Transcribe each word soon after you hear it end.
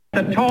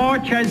The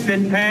torch has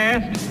been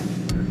passed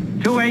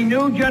to a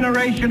new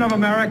generation of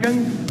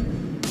Americans.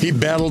 He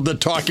battled the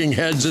talking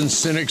heads and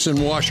cynics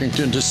in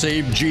Washington to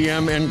save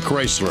GM and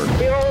Chrysler.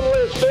 The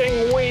only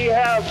thing we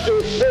have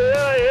to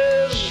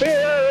fear is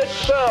fear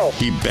itself.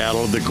 He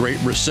battled the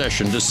Great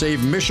Recession to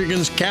save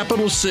Michigan's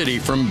capital city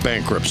from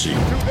bankruptcy.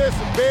 To this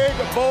big,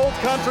 bold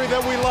country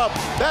that we love.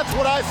 That's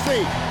what I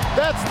see.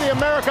 That's the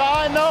America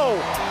I know.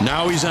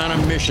 Now he's on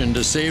a mission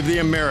to save the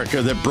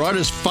America that brought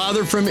his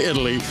father from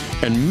Italy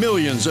and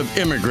millions of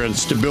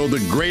immigrants to build the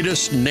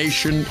greatest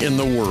nation in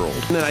the world.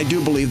 And I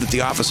do believe that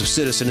the office of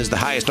citizen is the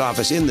highest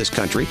office in this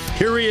country.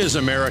 Here he is,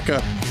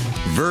 America,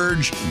 Virg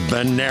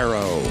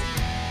Bernero.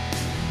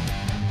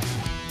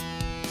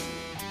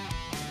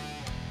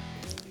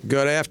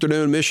 Good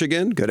afternoon,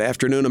 Michigan. Good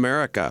afternoon,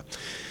 America.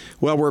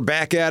 Well, we're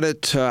back at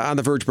it on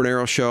the Virg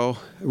Bernero Show.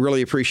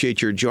 Really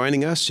appreciate your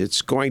joining us.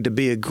 It's going to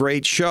be a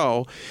great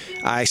show.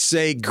 I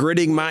say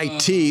gritting my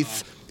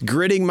teeth.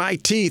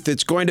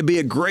 It's going to be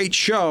a great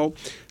show.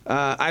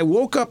 I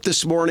woke up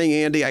this morning,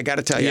 Andy, I got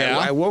to tell you,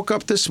 I woke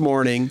up this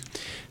morning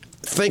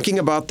thinking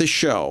about the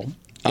show.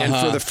 And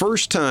for the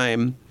first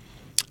time,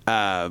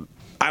 I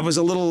was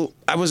a little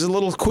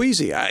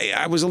queasy.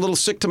 I was a little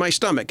sick to my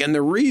stomach. And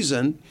the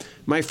reason,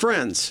 my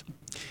friends,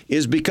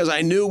 is because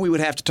I knew we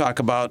would have to talk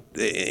about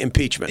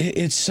impeachment.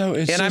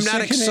 I'm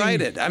not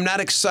excited. I'm not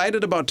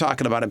excited about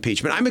talking about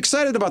impeachment. I'm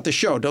excited about the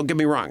show. Don't get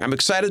me wrong. I'm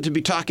excited to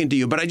be talking to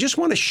you. But I just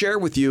want to share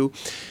with you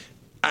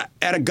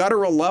at a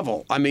guttural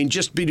level. I mean,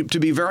 to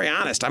be very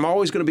honest. I'm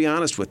always going to be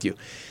honest with you.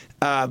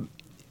 I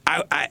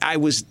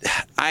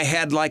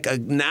had like a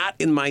knot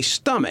in my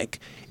stomach.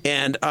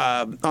 And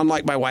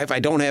unlike my wife, I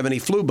don't have any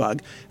flu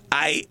bug.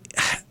 I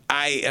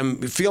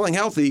am feeling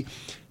healthy.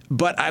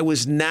 But I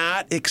was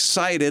not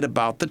excited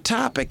about the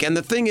topic. And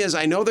the thing is,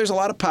 I know there's a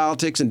lot of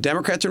politics, and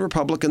Democrats and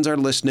Republicans are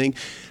listening.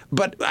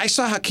 But I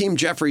saw Hakeem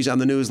Jeffries on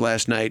the news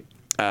last night,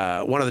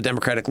 one of the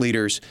Democratic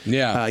leaders,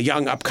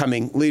 young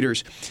upcoming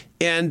leaders.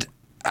 And,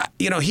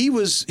 he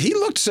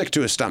looked sick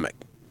to his stomach.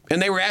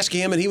 And they were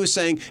asking him, and he was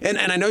saying, and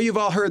I know you've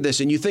all heard this,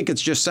 and you think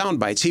it's just sound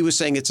bites. He was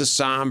saying it's a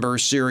somber,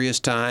 serious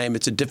time.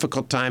 It's a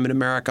difficult time in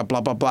America,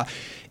 blah, blah, blah.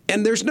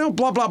 And there's no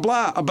blah, blah,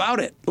 blah about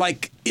it.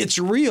 Like, it's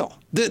real.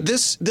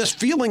 This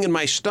feeling in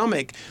my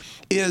stomach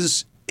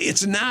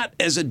it's not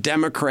as a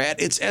Democrat,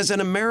 it's as an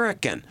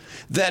American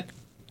that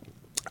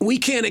we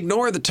can't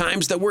ignore the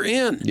times that we're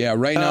in. Yeah,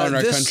 right now in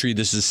our country,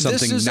 this is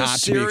something not to be excited about.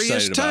 This is a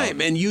serious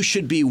time, and you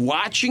should be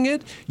watching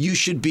it. You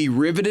should be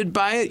riveted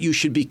by it. You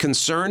should be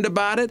concerned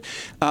about it.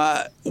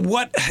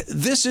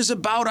 This is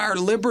about our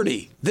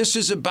liberty. This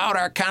is about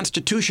our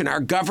Constitution, our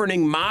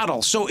governing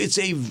model. So it's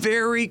a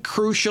very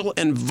crucial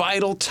and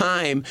vital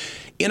time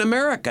in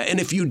America. And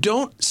if you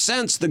don't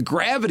sense the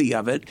gravity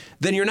of it,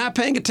 then you're not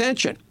paying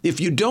attention. If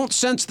you don't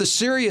sense the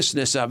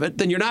seriousness of it,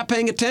 then you're not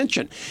paying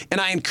attention.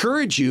 And I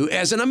encourage you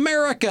as an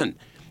American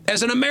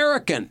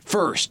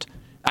first,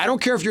 I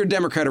don't care if you're a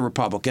Democrat or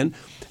Republican,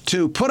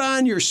 to put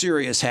on your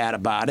serious hat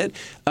about it,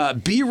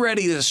 be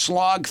ready to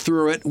slog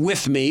through it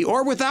with me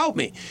or without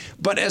me.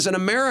 But as an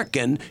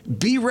American,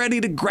 be ready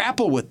to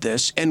grapple with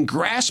this and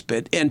grasp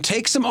it and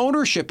take some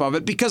ownership of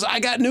it, because I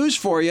got news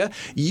for you.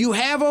 You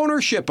have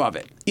ownership of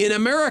it. In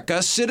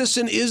America,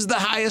 citizen is the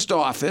highest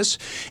office,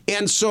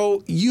 and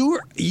so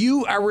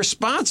you are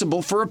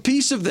responsible for a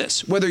piece of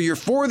this. Whether you're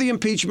for the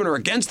impeachment or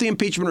against the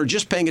impeachment or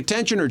just paying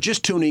attention or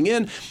just tuning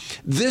in,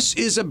 this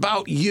is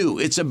about you.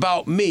 It's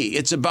about me.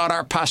 It's about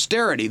our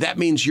posterity. That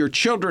means your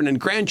children and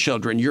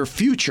grandchildren, your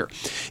future.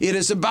 It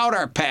is about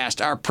our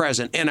past, our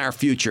present, and our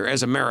future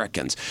as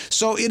Americans.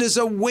 So it is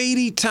a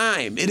weighty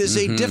time. It is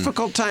a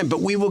difficult time,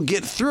 but we will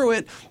get through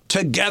it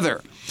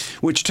together.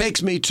 Which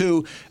takes me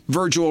to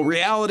virtual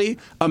reality,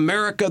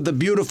 America the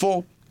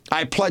Beautiful.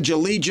 I pledge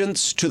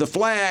allegiance to the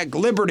flag,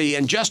 liberty,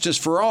 and justice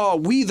for all.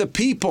 We the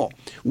people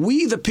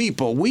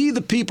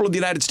of the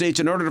United States,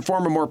 in order to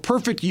form a more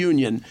perfect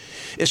union,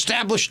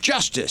 establish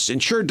justice,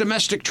 ensure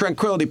domestic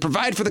tranquility,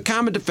 provide for the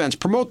common defense,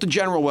 promote the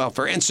general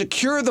welfare, and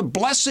secure the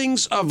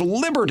blessings of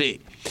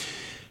liberty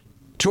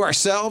to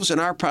ourselves and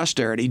our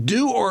posterity,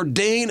 do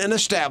ordain and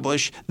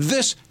establish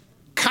this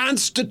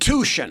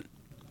Constitution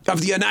of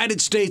the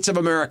United States of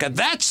America.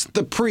 That's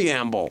the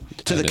preamble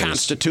to the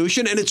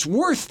Constitution, and it's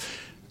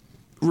worth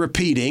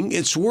repeating.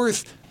 It's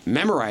worth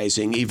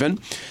memorizing even.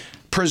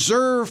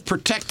 Preserve,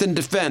 protect, and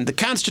defend the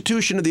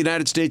Constitution of the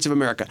United States of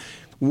America.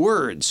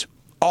 Words,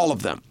 all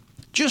of them.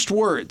 Just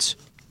words.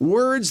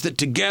 Words that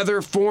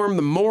together form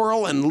the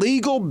moral and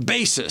legal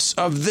basis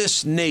of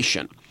this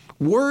nation.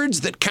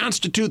 Words that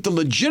constitute the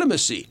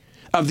legitimacy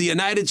of the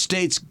United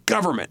States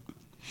government.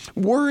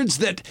 Words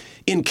that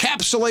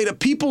encapsulate a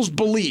people's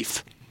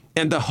belief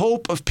and the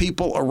hope of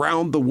people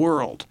around the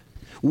world.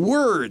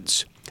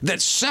 Words that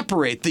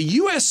separate the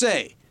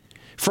USA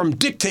from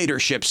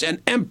dictatorships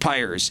and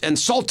empires and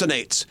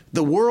sultanates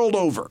the world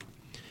over.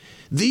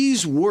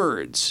 These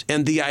words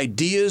and the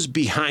ideas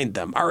behind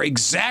them are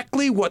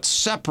exactly what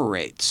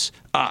separates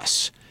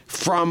us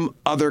from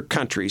other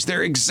countries.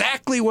 They're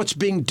exactly what's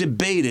being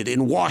debated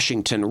in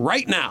Washington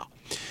right now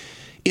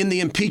in the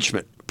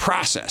impeachment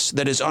process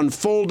that is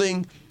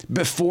unfolding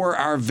before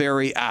our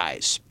very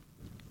eyes.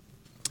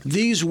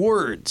 These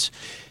words,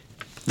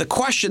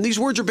 these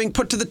words are being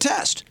put to the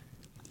test.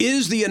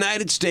 Is the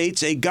United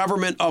States a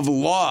government of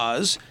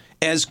laws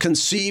as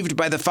conceived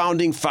by the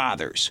Founding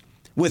Fathers,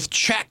 with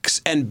checks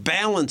and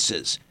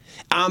balances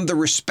on the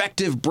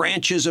respective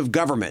branches of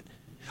government?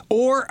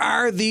 Or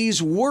are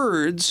these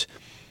words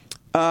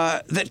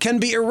that can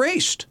be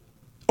erased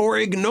or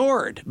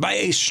ignored by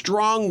a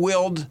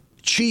strong-willed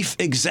chief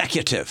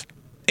executive,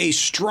 a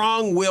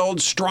strong-willed,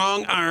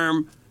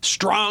 strong-arm,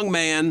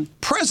 strongman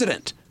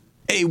president,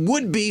 a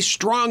would-be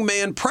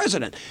strongman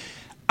president?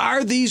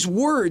 Are these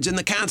words in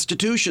the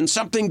Constitution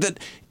something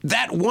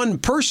that one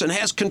person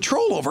has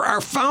control over?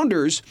 Our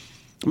founders,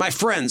 my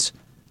friends,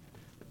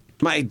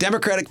 my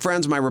Democratic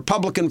friends, my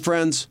Republican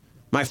friends,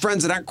 my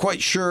friends that aren't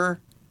quite sure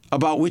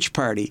about which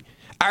party,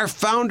 our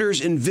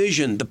founders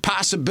envisioned the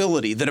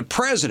possibility that a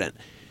president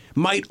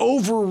might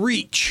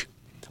overreach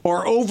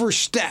or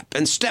overstep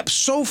and step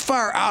so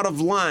far out of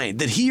line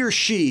that he or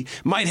she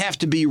might have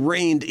to be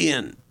reined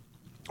in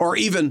or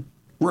even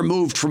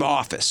removed from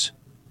office.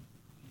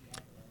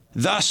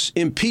 Thus,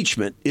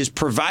 impeachment is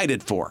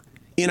provided for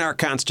in our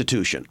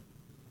Constitution.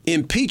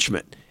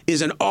 Impeachment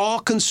is an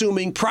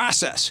all-consuming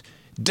process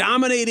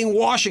dominating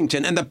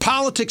Washington and the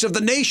politics of the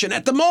nation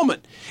at the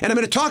moment. And I'm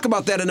going to talk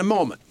about that in a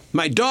moment.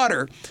 My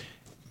daughter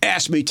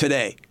asked me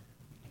today,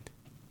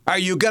 "Are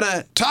you going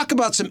to talk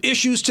about some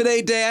issues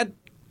today, Dad?"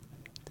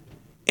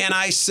 And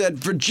I said,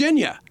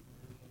 "Virginia,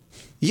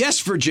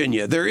 yes,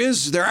 Virginia,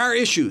 there are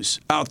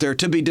issues out there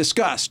to be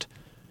discussed.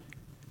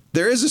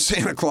 There is a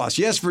Santa Claus,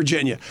 yes,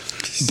 Virginia.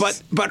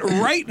 But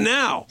right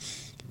now,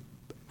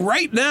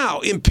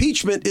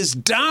 impeachment is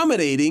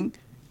dominating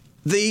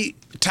the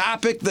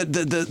topic,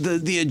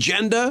 the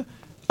agenda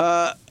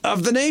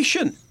of the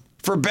nation,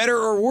 for better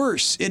or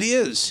worse. It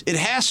is. It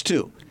has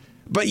to.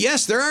 But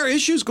yes, there are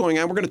issues going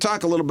on. We're going to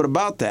talk a little bit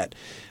about that.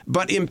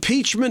 But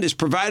impeachment is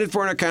provided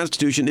for in our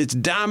Constitution. It's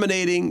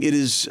dominating. It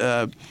is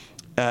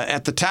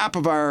at the top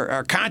of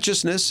our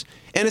consciousness.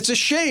 And it's a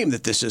shame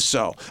that this is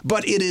so.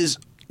 But it is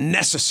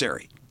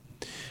necessary.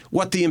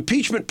 What the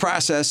impeachment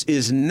process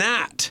is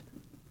not,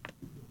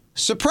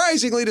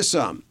 surprisingly to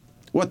some,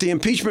 what the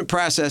impeachment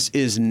process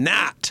is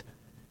not,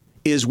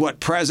 is what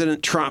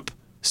President Trump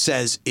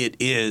says it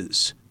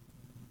is.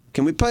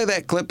 Can we play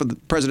that clip of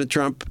President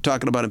Trump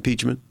talking about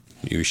impeachment?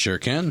 You sure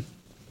can.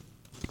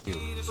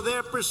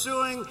 They're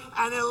pursuing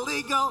an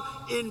illegal,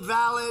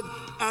 invalid,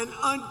 and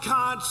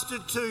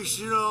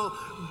unconstitutional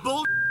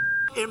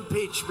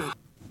impeachment.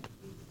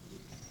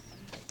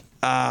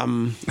 I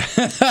mean,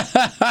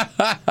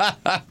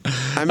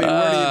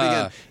 where do you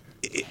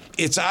begin?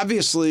 It's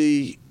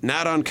obviously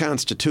not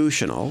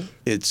unconstitutional.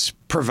 It's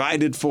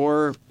provided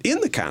for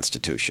in the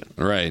Constitution.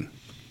 Right.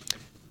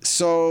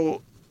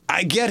 So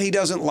I get he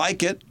doesn't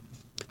like it.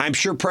 I'm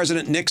sure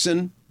President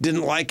Nixon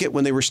didn't like it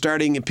when they were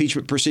starting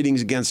impeachment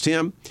proceedings against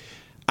him.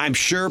 I'm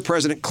sure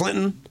President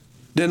Clinton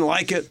didn't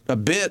like it a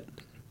bit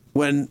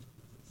when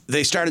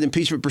they started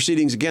impeachment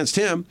proceedings against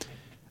him.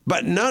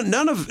 But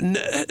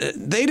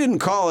they didn't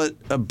call it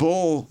a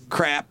bull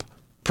crap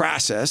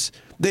process.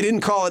 They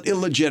didn't call it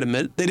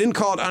illegitimate. They didn't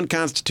call it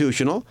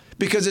unconstitutional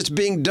because it's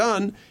being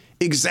done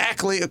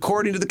exactly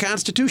according to the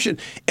Constitution.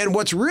 And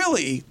what's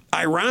really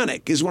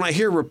ironic is when I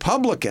hear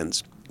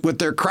Republicans with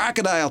their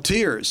crocodile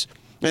tears,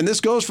 and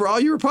this goes for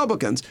all you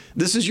Republicans,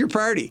 this is your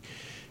party,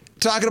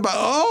 talking about,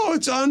 oh,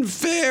 it's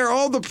unfair,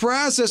 oh, the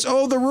process,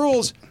 oh, the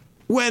rules,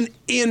 when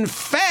in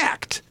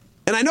fact,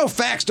 and I know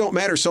facts don't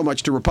matter so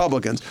much to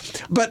Republicans,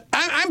 but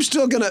I'm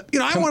still going to,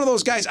 I'm one of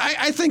those guys.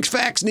 I think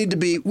facts we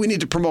need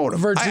to promote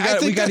them. Virg, I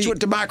think that's what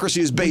democracy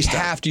is based on. We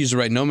have to use the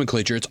right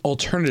nomenclature. It's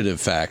alternative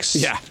facts.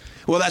 Yeah.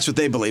 Well, that's what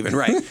they believe in,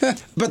 right?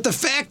 But the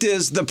fact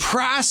is, the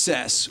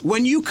process,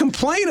 when you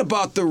complain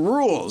about the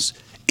rules,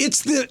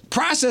 it's the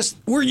process.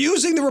 We're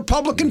using the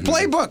Republican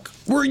playbook.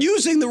 We're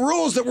using the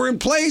rules that were in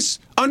place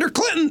under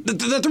Clinton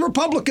that the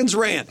Republicans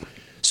ran.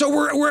 So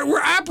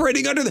we're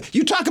operating under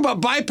you talk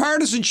about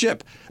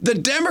bipartisanship. The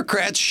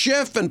Democrats,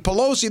 Schiff and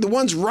Pelosi, the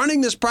ones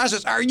running this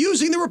process, are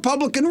using the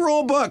Republican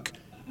rule book.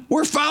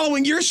 We're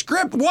following your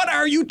script. What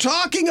are you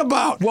talking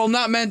about? Well,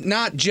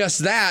 not just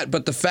that,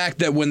 but the fact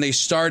that when they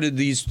started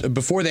these,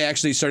 before they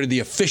actually started the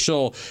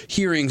official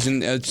hearings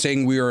and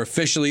saying we are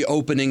officially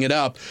opening it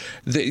up,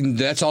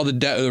 that's all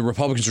the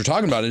Republicans were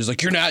talking about. It's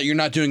like you're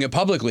not doing it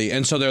publically,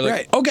 and so they're like,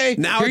 right. Okay,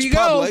 now here it's you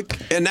public, go.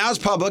 and now it's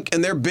public,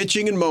 and they're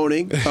bitching and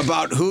moaning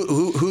about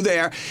who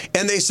they are,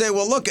 and they say,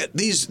 well, look at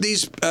these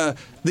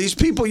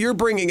people you're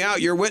bringing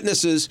out, your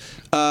witnesses.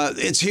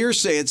 It's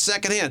hearsay. It's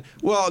secondhand.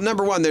 Well,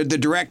 number one, they're the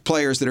direct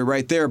players that are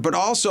right there. But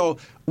also,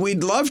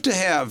 we'd love to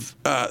have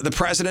the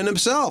president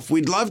himself.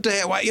 We'd love to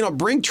have,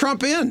 bring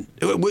Trump in.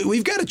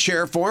 We've got a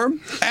chair for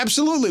him.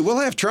 Absolutely. We'll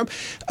have Trump.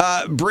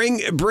 Bring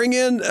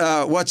in,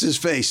 what's his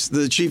face,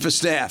 the chief of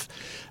staff.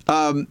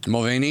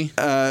 Mulvaney?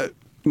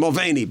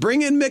 Mulvaney.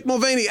 Bring in Mick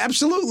Mulvaney.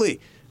 Absolutely.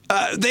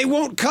 They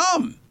won't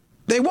come.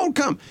 They won't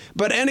come.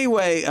 But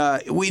anyway,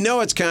 we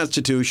know it's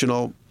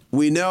constitutional.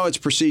 We know it's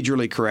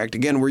procedurally correct.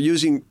 Again, we're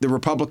using the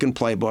Republican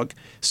playbook.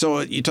 So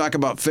you talk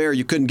about fair,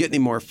 you couldn't get any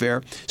more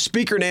fair.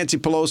 Speaker Nancy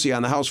Pelosi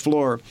on the House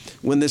floor,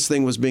 when this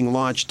thing was being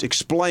launched,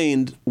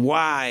 explained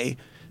why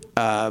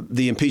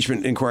the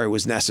impeachment inquiry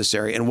was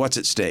necessary and what's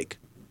at stake.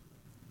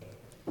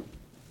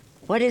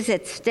 What is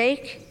at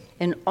stake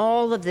in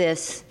all of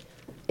this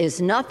is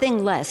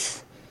nothing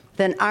less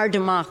than our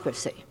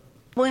democracy.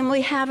 When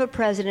we have a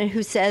president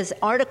who says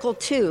Article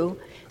 2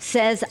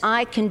 says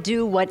I can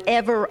do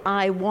whatever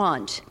I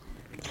want,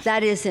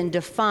 that is in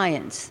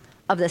defiance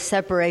of the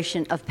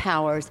separation of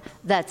powers.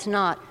 That's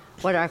not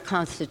what our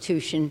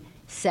Constitution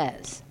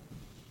says.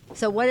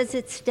 So what is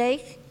at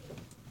stake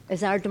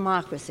is our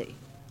democracy.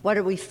 What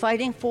are we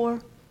fighting for?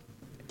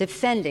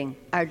 Defending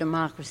our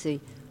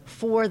democracy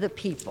for the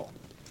people.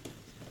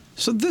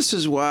 So this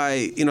is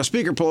why,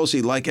 Speaker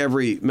Pelosi, like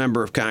every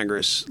member of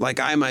Congress, like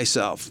I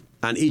myself,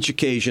 on each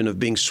occasion of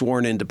being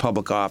sworn into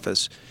public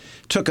office,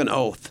 took an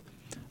oath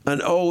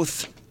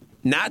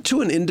not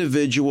to an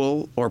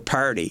individual or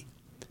party,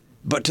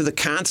 but to the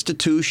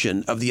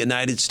Constitution of the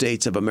United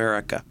States of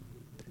America.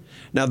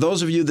 Now,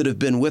 those of you that have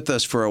been with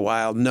us for a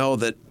while know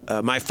that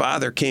my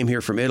father came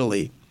here from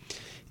Italy,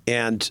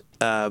 and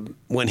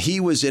when he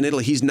was in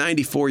Italy, he's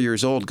 94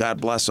 years old, God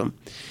bless him,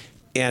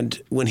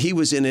 and when he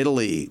was in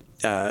Italy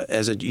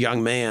as a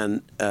young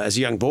man, as a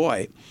young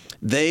boy,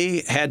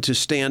 they had to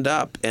stand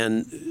up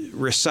and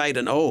recite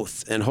an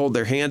oath and hold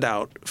their hand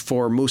out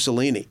for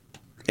Mussolini.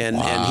 And,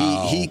 wow.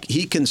 And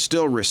he can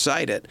still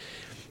recite it.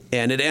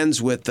 And it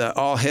ends with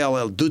All Hail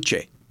El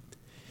Duce.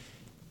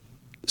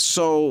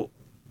 So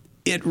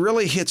it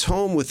really hits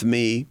home with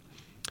me,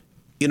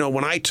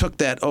 when I took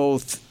that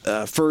oath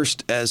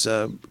first as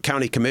a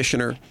county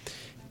commissioner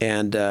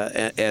and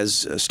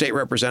as a state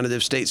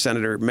representative, state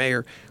senator,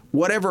 mayor,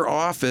 whatever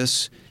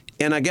office.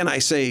 And again, I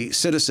say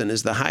citizen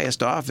is the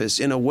highest office.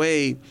 In a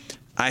way,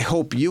 I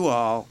hope you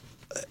all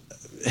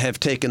have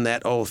taken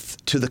that oath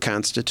to the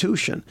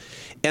Constitution.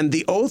 And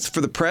the oath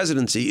for the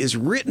presidency is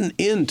written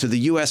into the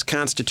U.S.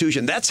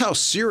 Constitution. That's how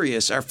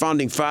serious our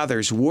founding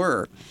fathers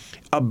were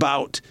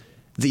about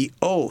the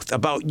oath,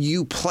 about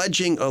you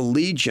pledging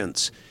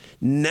allegiance,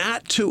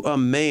 not to a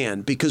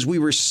man, because we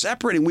were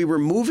separating, we were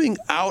moving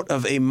out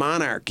of a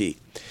monarchy.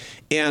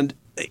 And,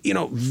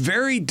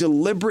 very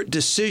deliberate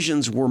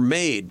decisions were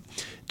made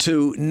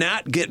to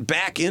not get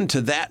back into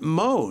that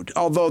mode,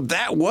 although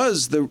that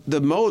was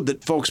the mode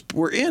that folks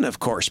were in, of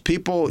course.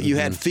 People, you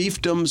had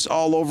fiefdoms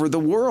all over the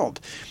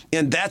world,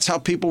 and that's how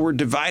people were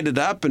divided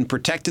up and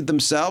protected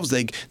themselves.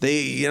 They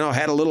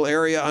had a little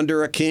area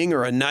under a king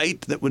or a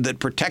knight that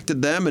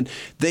protected them, and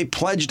they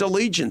pledged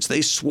allegiance.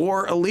 They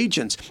swore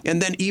allegiance.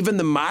 And then even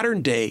the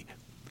modern day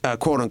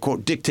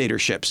quote-unquote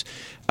dictatorships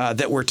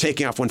that were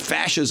taking off when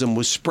fascism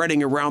was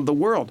spreading around the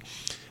world.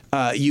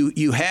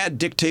 You had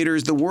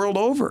dictators the world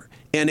over,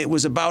 and it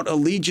was about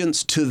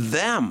allegiance to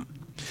them.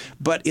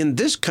 But in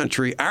this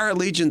country, our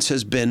allegiance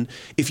has been,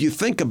 if you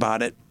think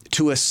about it,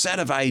 to a set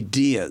of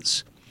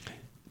ideas.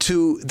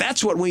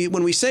 That's what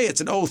when we say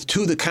it's an oath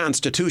to the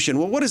Constitution.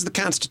 Well, what is the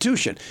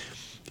Constitution?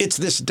 It's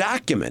this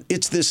document.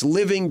 It's this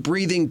living,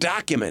 breathing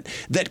document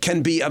that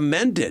can be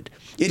amended.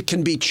 It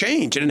can be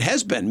changed, and it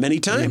has been many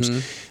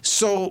times.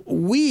 So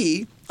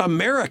we,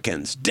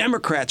 Americans,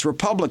 Democrats,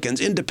 Republicans,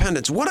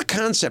 Independents, what a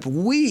concept.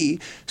 We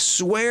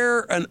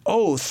swear an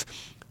oath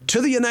to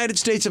the United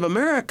States of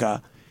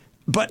America,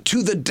 but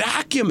to the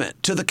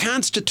document, to the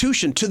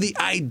Constitution, to the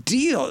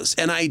ideals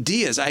and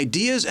ideals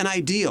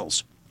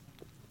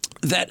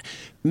that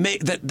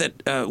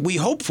we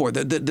hope for,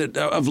 that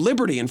of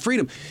liberty and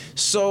freedom.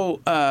 So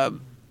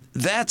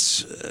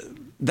that's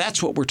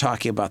what we're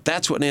talking about.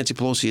 That's what Nancy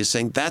Pelosi is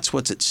saying. That's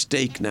what's at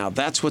stake now.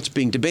 That's what's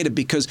being debated,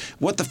 because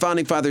what the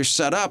Founding Fathers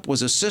set up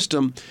was a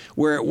system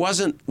where it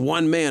wasn't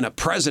one man, a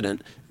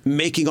president,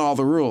 making all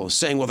the rules,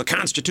 saying, well, the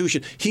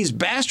Constitution, he's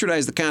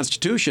bastardized the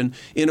Constitution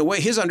in a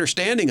way. His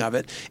understanding of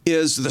it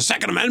is the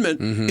Second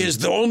Amendment is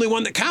the only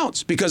one that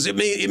counts because it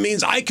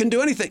means I can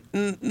do anything.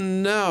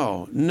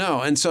 No.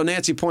 And so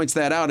Nancy points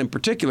that out in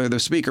particular. The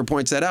Speaker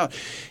points that out.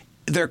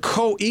 They're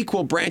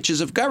co-equal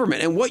branches of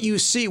government. And what you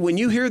see when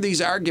you hear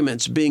these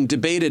arguments being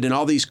debated in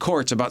all these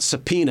courts about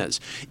subpoenas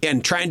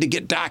and trying to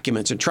get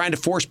documents and trying to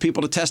force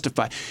people to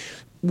testify,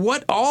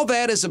 what all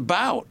that is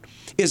about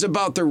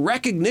the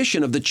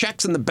recognition of the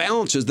checks and the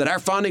balances that our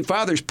founding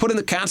fathers put in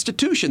the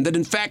Constitution, that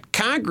in fact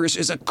Congress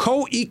is a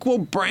co-equal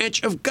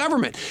branch of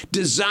government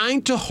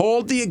designed to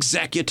hold the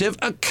executive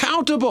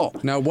accountable.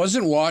 Now,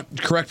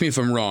 correct me if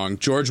I'm wrong,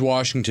 George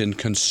Washington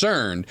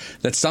concerned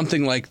that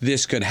something like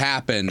this could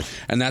happen,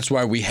 and that's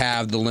why we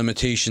have the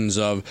limitations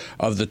of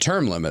the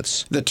term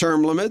limits. The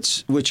term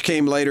limits, which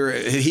came later,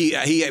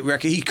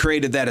 he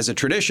created that as a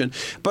tradition,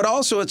 but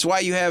also it's why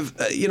you have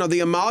the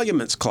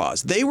emoluments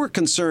clause. They were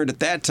concerned at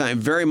that time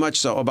very much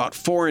so about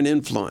foreign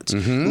influence.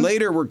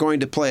 Later, we're going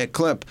to play a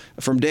clip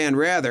from Dan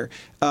Rather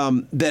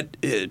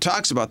that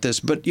talks about this.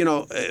 But,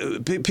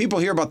 people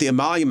hear about the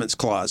emoluments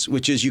clause,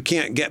 which is you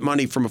can't get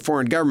money from a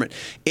foreign government.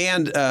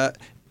 And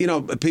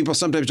people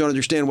sometimes don't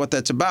understand what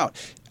that's about.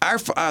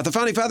 The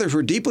Founding Fathers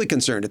were deeply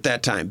concerned at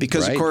that time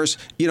because, of course,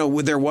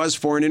 there was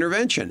foreign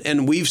intervention.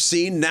 And we've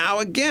seen now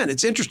again,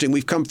 it's interesting,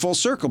 we've come full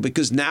circle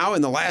because now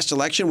in the last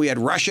election, we had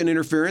Russian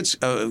interference,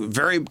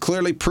 very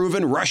clearly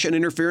proven Russian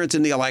interference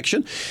in the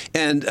election.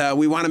 And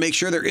we want to make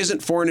sure there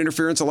isn't foreign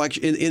interference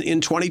election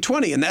in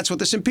 2020. And that's what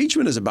this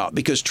impeachment is about,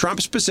 because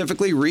Trump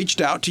specifically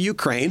reached out to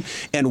Ukraine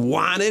and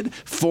wanted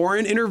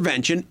foreign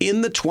intervention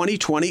in the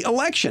 2020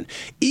 election.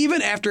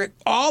 Even after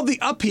all the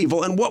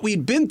upheaval and what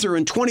we'd been through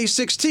in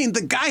 2016,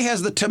 the guy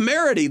has the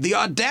temerity, the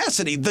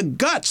audacity, the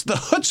guts, the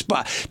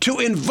chutzpah to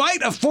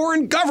invite a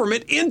foreign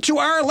government into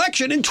our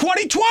election in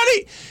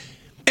 2020.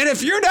 And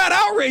if you're not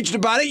outraged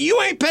about it, you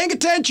ain't paying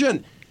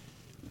attention.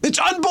 It's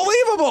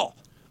unbelievable.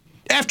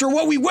 After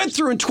what we went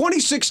through in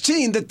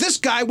 2016, that this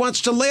guy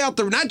wants to lay out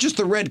not just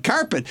the red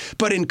carpet,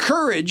 but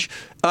encourage,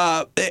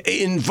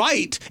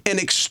 invite, and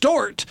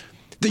extort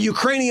the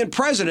Ukrainian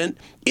president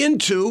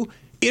into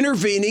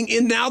intervening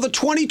in now the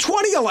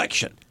 2020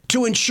 election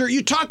to ensure.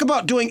 You talk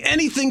about doing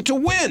anything to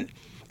win,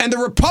 and the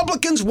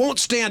Republicans won't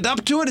stand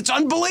up to it. It's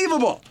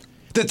unbelievable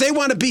that they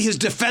want to be his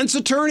defense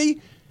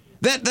attorney.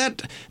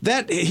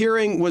 That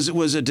hearing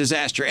was a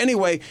disaster.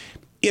 Anyway,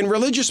 in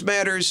religious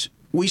matters,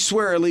 we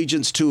swear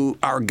allegiance to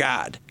our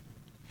God.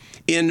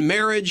 In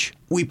marriage,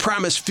 we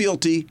promise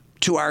fealty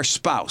to our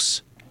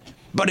spouse.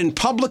 But in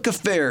public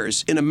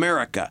affairs in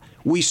America,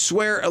 we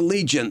swear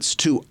allegiance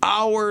to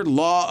our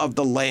law of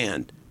the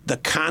land, the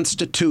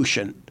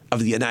Constitution of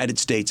the United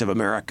States of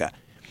America.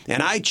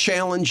 And I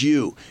challenge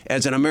you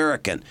as an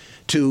American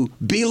to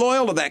be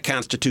loyal to that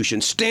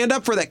Constitution, stand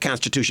up for that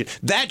Constitution.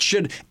 That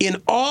should,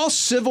 in all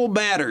civil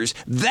matters,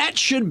 that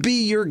should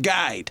be your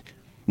guide.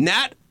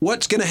 Not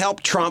what's going to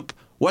help Trump,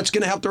 what's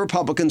going to help the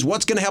Republicans,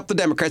 what's going to help the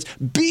Democrats.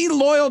 Be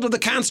loyal to the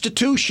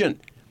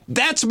Constitution.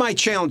 That's my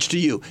challenge to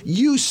you.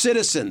 You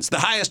citizens, the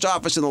highest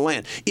office in the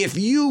land. If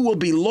you will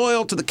be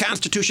loyal to the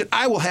Constitution,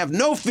 I will have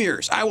no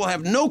fears. I will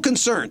have no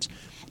concerns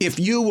if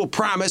you will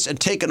promise and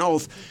take an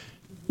oath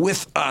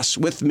with us,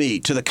 with me,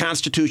 to the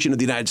Constitution of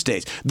the United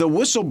States. The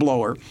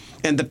whistleblower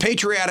and the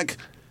patriotic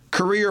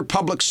career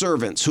public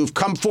servants who've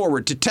come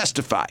forward to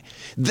testify,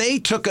 they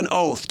took an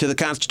oath to the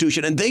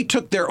Constitution, and they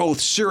took their oath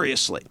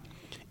seriously.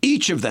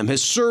 Each of them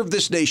has served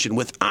this nation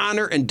with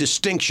honor and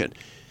distinction.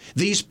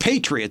 These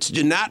patriots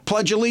did not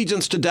pledge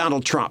allegiance to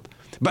Donald Trump,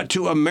 but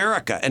to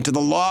America and to the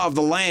law of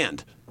the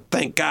land.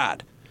 Thank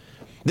God.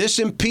 This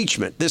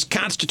impeachment, this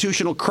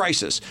constitutional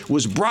crisis,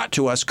 was brought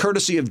to us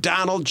courtesy of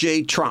Donald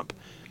J. Trump.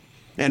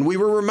 And we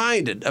were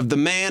reminded of the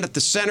man at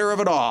the center of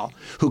it all,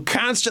 who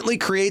constantly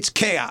creates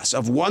chaos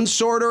of one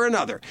sort or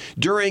another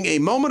during a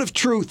moment of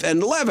truth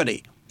and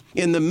levity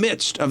in the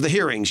midst of the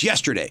hearings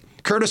yesterday,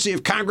 courtesy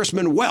of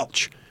Congressman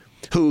Welch,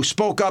 who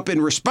spoke up in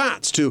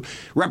response to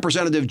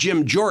Representative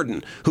Jim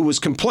Jordan, who was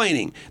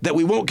complaining that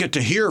we won't get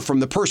to hear from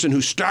the person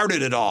who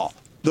started it all,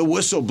 the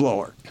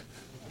whistleblower.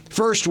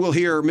 First, we'll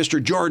hear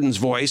Mr. Jordan's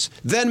voice,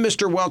 then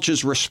Mr.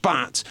 Welch's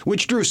response,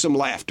 which drew some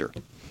laughter.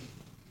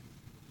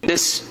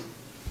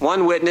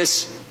 One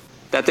witness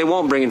that they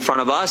won't bring in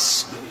front of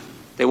us,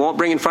 they won't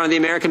bring in front of the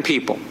American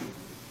people.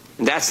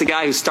 And that's the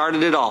guy who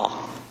started it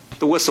all,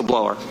 the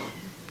whistleblower.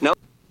 No.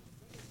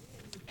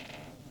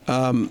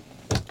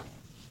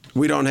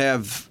 We don't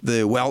have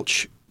the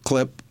Welch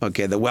clip.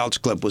 Okay, the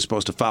Welch clip was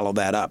supposed to follow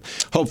that up.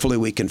 Hopefully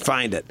we can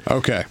find it.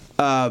 Okay.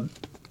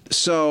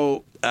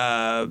 So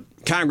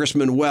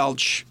Congressman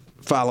Welch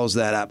follows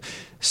that up.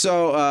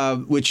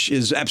 So, which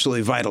is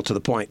absolutely vital to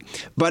the point.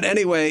 But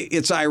anyway,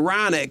 it's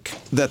ironic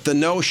that the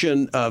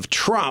notion of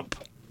Trump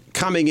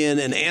coming in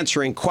and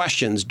answering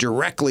questions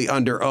directly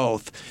under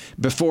oath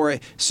before.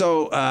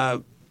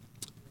 So,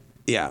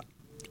 yeah,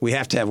 we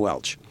have to have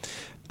Welch.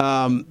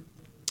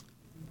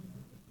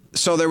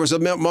 So there was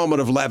a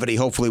moment of levity.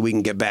 Hopefully we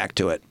can get back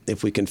to it.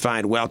 If we can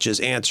find Welch's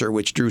answer,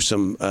 which drew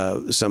some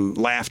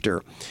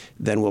laughter,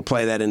 then we'll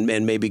play that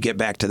and maybe get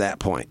back to that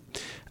point.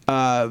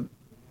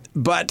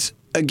 But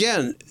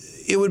again,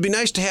 it would be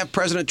nice to have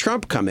President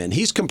Trump come in.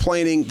 He's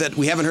complaining that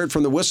we haven't heard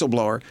from the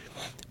whistleblower.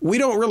 We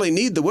don't really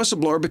need the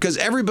whistleblower because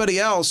everybody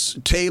else,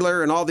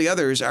 Taylor and all the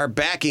others, are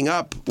backing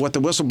up what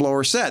the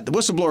whistleblower said. The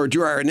whistleblower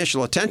drew our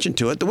initial attention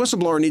to it. The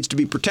whistleblower needs to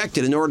be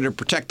protected in order to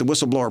protect the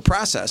whistleblower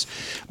process.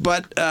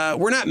 But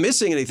we're not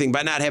missing anything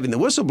by not having the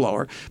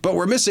whistleblower, but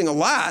we're missing a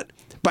lot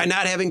by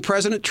not having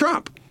President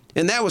Trump.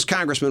 And that was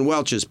Congressman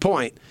Welch's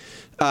point,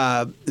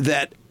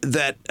 that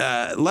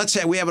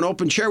we have an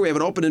open chair, we have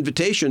an open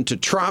invitation to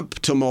Trump,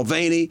 to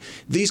Mulvaney.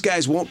 These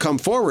guys won't come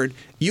forward.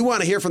 You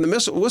want to hear from the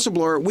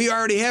whistleblower? We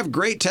already have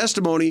great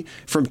testimony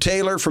from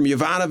Taylor, from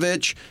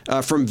Yovanovitch,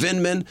 from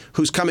Vindman,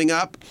 who's coming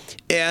up.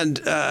 And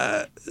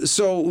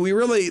so we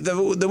really, the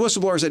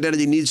whistleblower's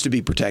identity needs to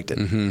be protected.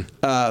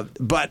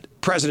 Mm-hmm. But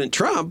President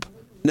Trump,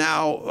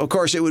 now, of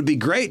course, it would be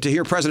great to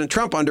hear President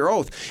Trump under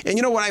oath. And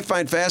you know what I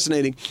find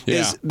fascinating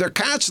is they're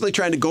constantly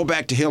trying to go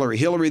back to Hillary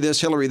this,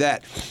 Hillary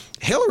that.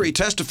 Hillary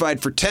testified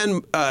for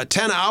 10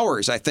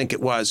 hours, I think it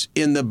was,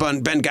 in the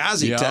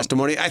Benghazi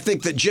testimony. I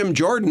think that Jim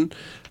Jordan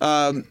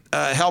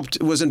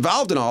was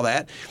involved in all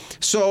that.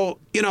 So,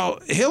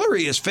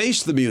 Hillary has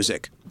faced the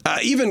music.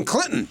 Even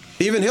Clinton,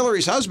 even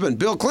Hillary's husband,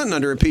 Bill Clinton,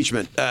 under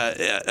impeachment,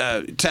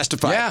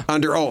 testified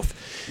under oath.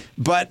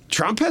 But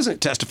Trump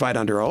hasn't testified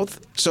under oath.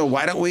 So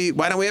why don't we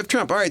have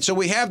Trump? All right, so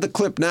we have the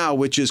clip now,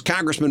 which is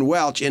Congressman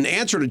Welch in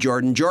answer to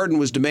Jordan. Jordan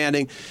was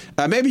demanding,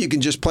 maybe you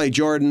can just play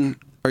Jordan,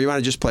 or you want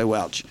to just play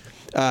Welch.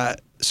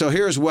 So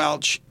here's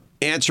Welch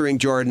answering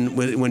Jordan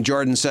when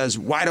Jordan says,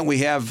 why don't we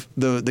have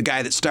the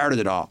guy that started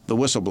it all, the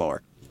whistleblower?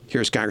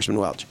 Here's Congressman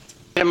Welch.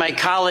 And my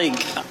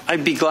colleague,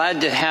 I'd be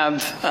glad to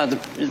have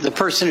the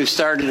person who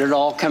started it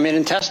all come in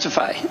and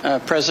testify.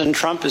 President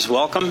Trump is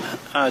welcome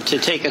to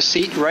take a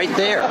seat right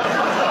there.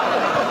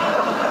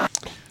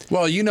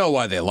 Well, you know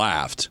why they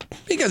laughed.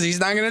 Because he's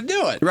not going to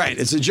do it. Right.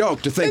 It's a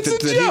joke to think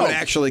that he would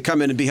actually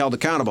come in and be held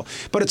accountable.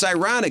 But it's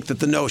ironic that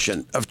the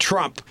notion of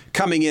Trump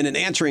coming in and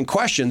answering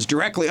questions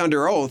directly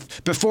under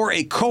oath before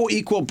a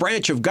co-equal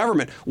branch of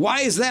government,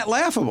 why is that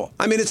laughable?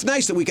 I mean, it's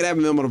nice that we could have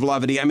a moment of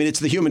levity. I mean, it's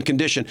the human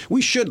condition.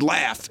 We should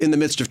laugh in the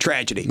midst of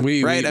tragedy,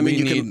 right? I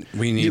mean,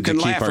 we need to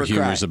keep our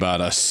humors about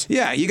us.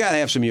 Yeah, you got to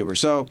have some humor.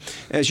 So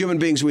as human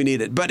beings, we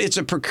need it. But it's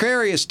a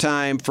precarious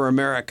time for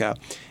America.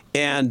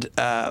 And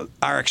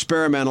our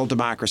experimental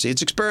democracy.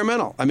 It's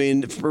experimental. I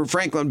mean,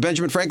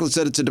 Benjamin Franklin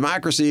said it's a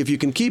democracy if you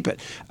can keep it.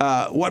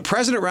 What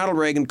President Ronald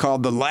Reagan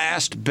called the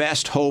last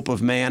best hope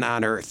of man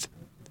on earth.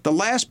 The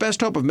last best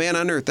hope of man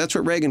on earth. That's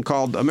what Reagan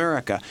called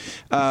America.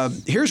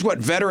 Here's what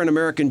veteran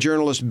American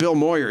journalist Bill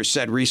Moyers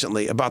said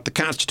recently about the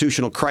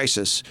constitutional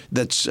crisis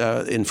that's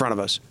in front of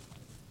us.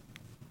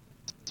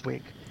 This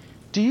week,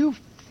 do you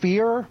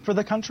fear for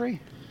the country?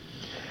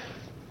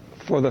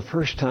 For the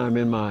first time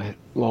in my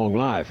long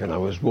life, and I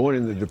was born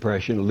in the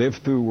Depression,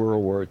 lived through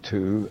World War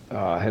II,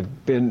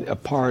 have been a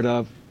part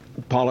of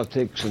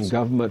politics and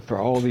government for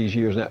all these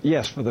years now.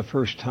 Yes, for the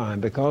first time,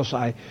 because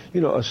a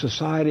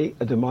society,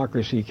 a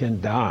democracy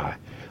can die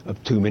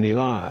of too many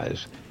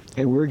lies.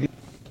 And we're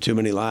too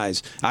many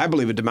lies. I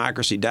believe a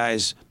democracy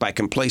dies by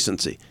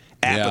complacency,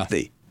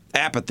 apathy.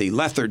 Apathy,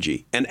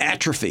 lethargy, and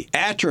atrophy.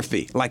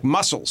 Atrophy, like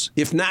muscles.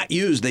 If not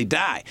used, they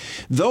die.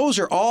 Those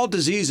are all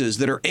diseases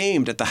that are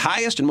aimed at the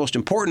highest and most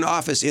important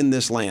office in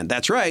this land.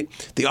 That's right,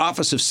 the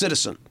office of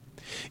citizen.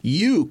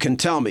 You can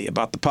tell me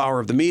about the power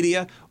of the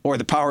media or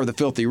the power of the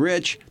filthy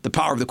rich, the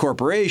power of the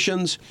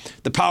corporations,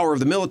 the power of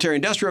the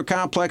military-industrial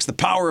complex, the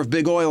power of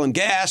big oil and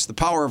gas, the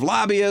power of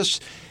lobbyists,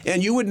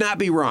 and you would not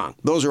be wrong.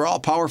 Those are all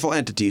powerful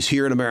entities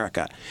here in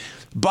America.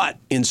 But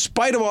in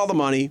spite of all the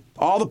money,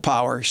 all the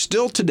power,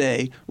 still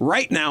today,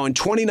 right now in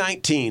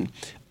 2019,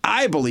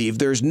 I believe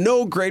there's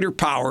no greater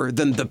power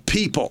than the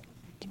people.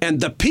 And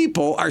the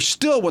people are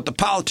still what the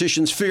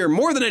politicians fear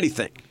more than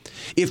anything.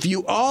 If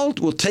you all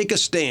will take a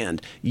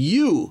stand,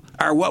 you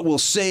are what will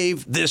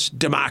save this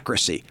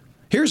democracy.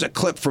 Here's a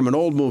clip from an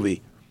old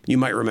movie you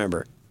might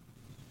remember.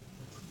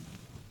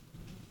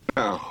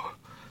 Now,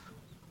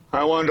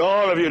 I want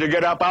all of you to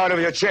get up out of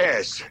your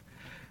chairs.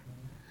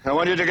 I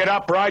want you to get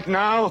up right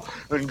now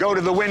and go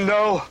to the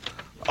window,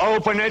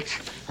 open it,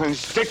 and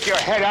stick your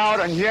head out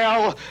and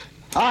yell,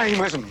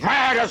 I'm as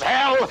mad as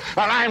hell,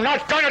 and I'm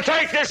not going to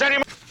take this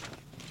anymore.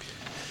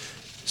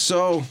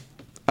 So,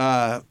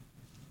 I'm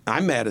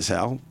mad as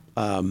hell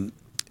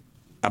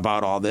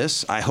about all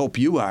this. I hope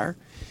you are.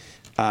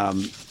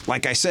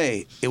 Like I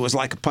say, it was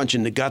like a punch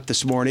in the gut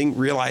this morning,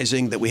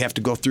 realizing that we have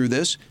to go through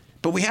this,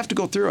 but we have to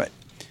go through it.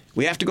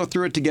 We have to go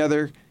through it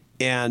together,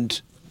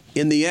 and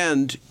in the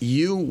end,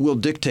 you will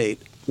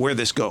dictate where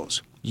this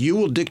goes. You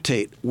will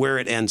dictate where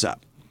it ends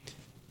up.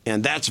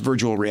 And that's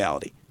virtual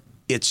reality.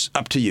 It's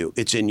up to you.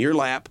 It's in your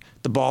lap.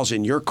 The ball's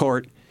in your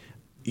court.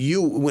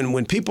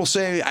 When people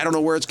say, I don't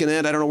know where it's going to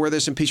end, I don't know where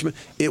this impeachment,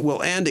 it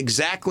will end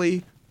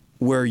exactly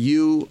where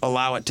you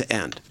allow it to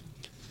end.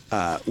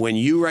 When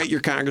you write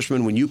your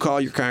congressman, when you call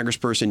your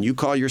congressperson, you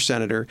call your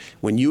senator,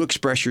 when you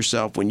express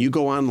yourself, when you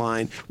go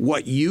online,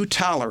 what you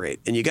tolerate,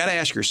 and you got to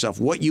ask yourself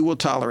what you will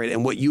tolerate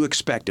and what you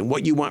expect and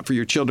what you want for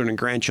your children and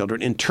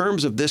grandchildren in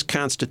terms of this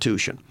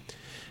Constitution.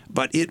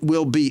 But it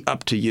will be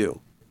up to you.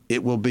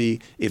 It will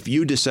be if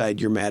you decide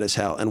you're mad as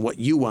hell and what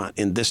you want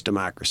in this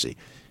democracy,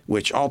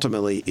 which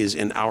ultimately is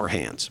in our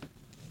hands.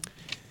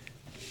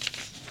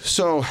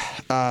 So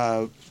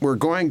we're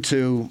going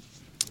to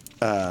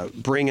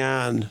bring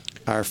on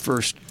our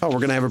first. We're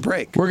going to have a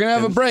break. We're going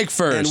to have a break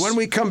first. And when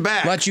we come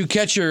back, let you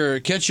catch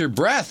your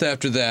breath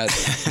after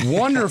that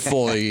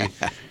wonderfully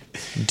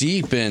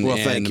deep and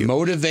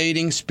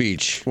motivating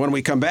speech. When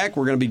we come back,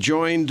 we're going to be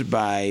joined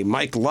by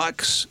Mike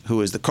Lux,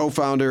 who is the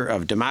co-founder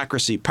of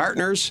Democracy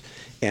Partners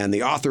and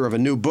the author of a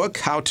new book,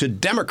 How to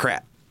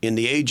Democrat in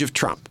the Age of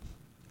Trump.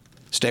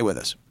 Stay with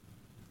us.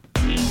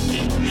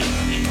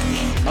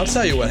 I'll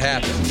tell you what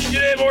happened.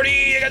 G'day,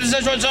 Morty. I got the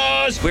Szechuan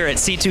sauce. We're at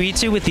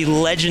C2E2 with the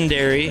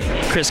legendary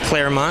Chris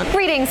Claremont.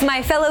 Greetings,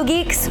 my fellow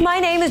geeks. My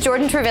name is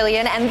Jordan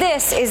Trevelyan, and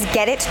this is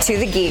Get It to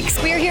the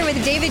Geeks. We are here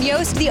with David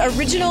Yost, the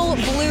original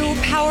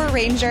Blue Power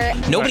Ranger.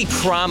 Nobody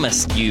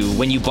promised you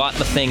when you bought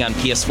the thing on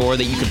PS4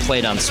 that you could play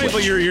it on Switch.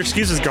 But your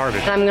excuse is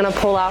garbage. I'm gonna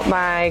pull out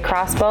my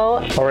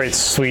crossbow. All right,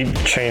 sweet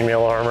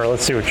chainmail armor.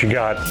 Let's see what you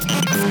got.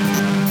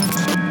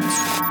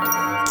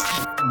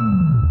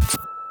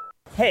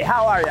 Hey,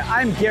 how are you?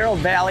 I'm Gerald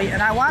Valley,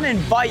 and I want to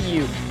invite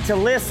you to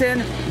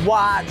listen,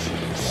 watch,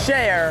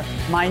 share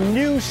my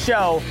new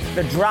show,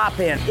 The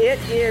Drop-In. It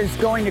is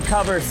going to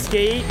cover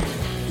skate,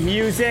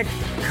 music,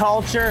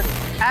 culture,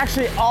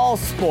 actually all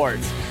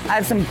sports. I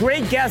have some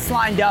great guests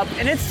lined up,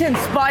 and it's to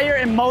inspire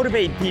and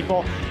motivate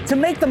people to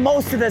make the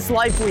most of this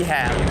life we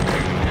have.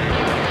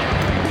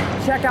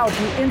 Check out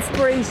the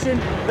inspiration,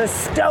 the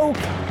stoke,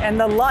 and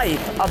the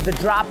life of The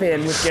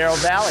Drop-In with Gerald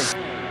Valley.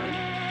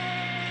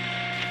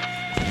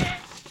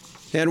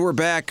 And we're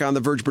back on the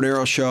Virg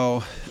Bernero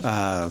Show.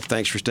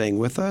 Thanks for staying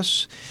with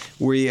us.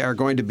 We are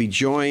going to be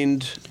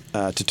joined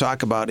to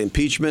talk about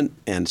impeachment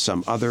and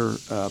some other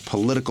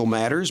political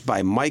matters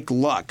by Mike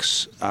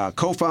Lux,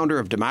 co-founder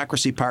of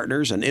Democracy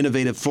Partners, an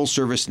innovative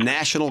full-service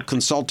national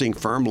consulting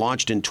firm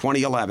launched in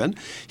 2011.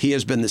 He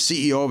has been the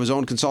CEO of his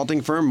own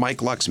consulting firm,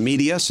 Mike Lux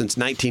Media, since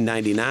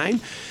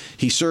 1999.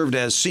 He served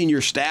as senior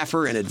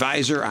staffer and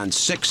advisor on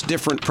 6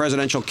 different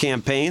presidential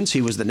campaigns. He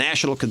was the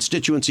national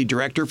constituency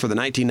director for the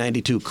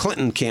 1992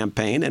 Clinton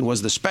campaign and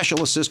was the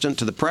special assistant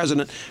to the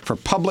president for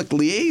public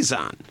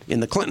liaison in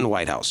the Clinton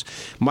White House.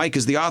 Mike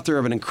is the author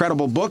of an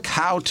incredible book,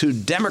 How to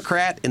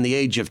Democrat in the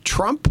Age of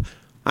Trump.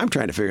 I'm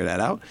trying to figure that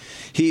out.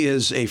 He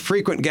is a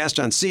frequent guest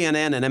on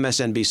CNN and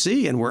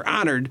MSNBC, and we're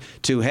honored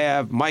to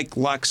have Mike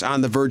Lux on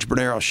the Virg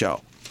Bernero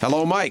Show.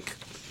 Hello, Mike.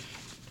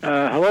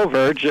 Hello,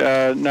 Virg.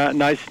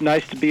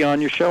 Nice to be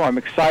on your show. I'm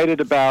excited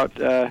about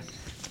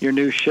your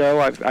new show.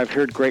 I've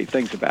heard great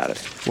things about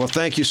it. Well,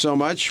 thank you so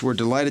much. We're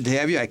delighted to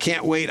have you. I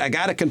can't wait. I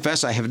got to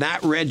confess, I have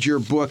not read your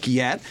book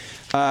yet.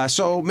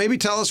 So maybe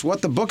tell us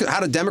what the book is,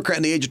 How to Democrat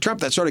in the Age of Trump.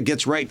 That sort of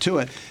gets right to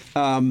it.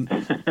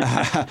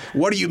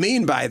 What do you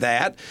mean by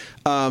that?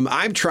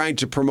 I'm trying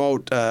to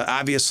promote,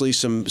 obviously,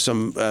 some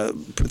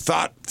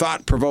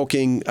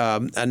thought-provoking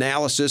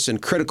analysis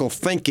and critical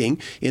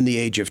thinking in the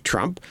age of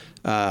Trump.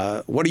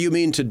 What do you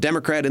mean to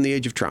Democrat in the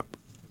age of Trump?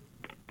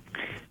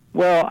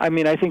 Well, I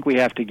mean, I think we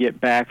have to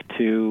get back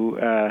to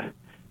our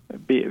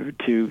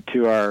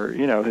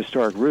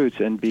historic roots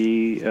and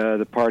be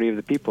the party of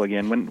the people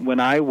again. When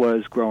I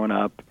was growing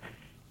up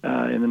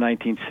in the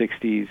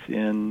 1960s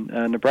in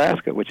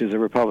Nebraska, which is a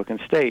Republican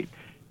state,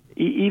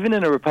 even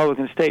in a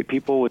Republican state,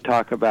 people would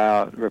talk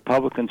about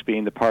Republicans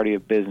being the party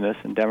of business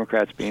and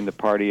Democrats being the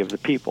party of the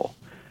people.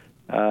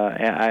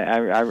 And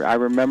I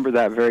remember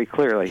that very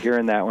clearly,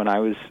 hearing that when I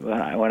was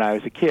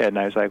a kid, and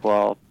I was like,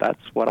 well,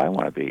 that's what I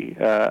want to be.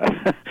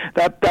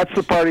 That's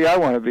the party I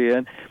want to be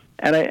in.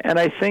 And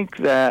I think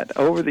that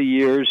over the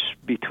years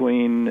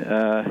between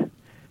the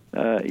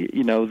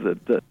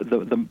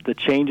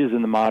changes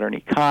in the modern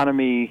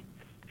economy,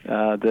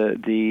 all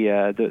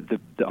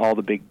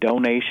the big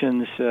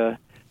donations,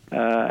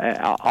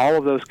 all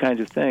of those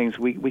kinds of things,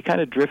 we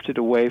kind of drifted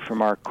away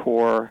from our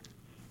core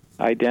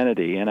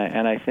identity, and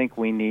I think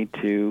we need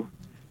to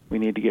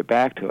get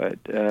back to it.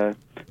 The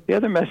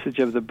other message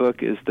of the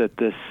book is that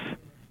this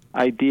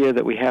idea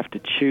that we have to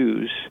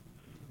choose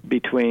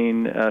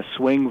between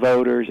swing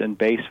voters and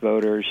base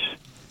voters,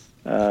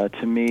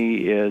 to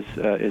me,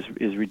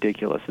 is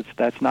ridiculous.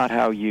 That's not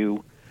how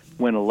you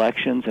win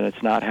elections, and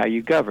it's not how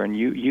you govern.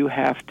 You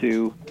have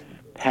to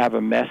have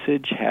a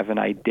message, have an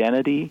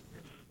identity,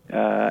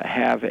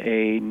 have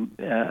a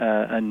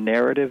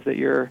narrative that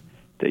you're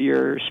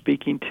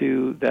speaking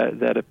to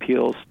that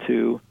appeals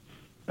to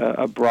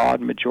a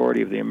broad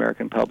majority of the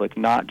American public,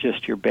 not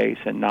just your base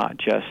and not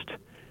just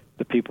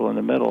the people in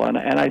the middle. And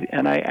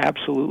I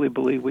absolutely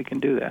believe we can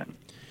do that.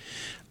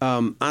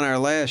 On our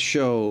last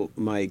show,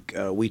 Mike,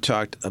 we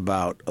talked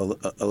about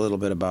a little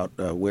bit about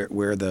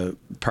where the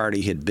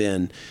party had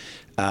been,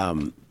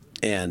 and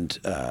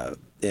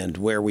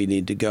where we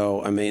need to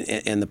go. I mean,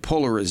 and the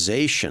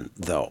polarization,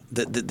 though,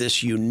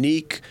 this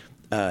unique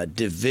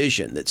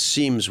division that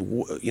seems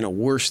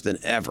worse than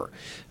ever,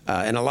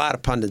 and a lot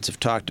of pundits have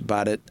talked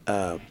about it.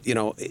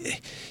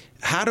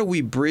 How do we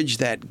bridge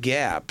that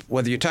gap?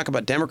 Whether you talk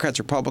about Democrats,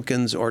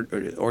 Republicans, or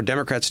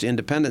Democrats to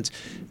independents,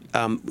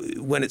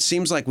 when it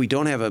seems like we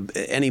don't have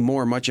any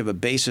more much of a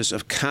basis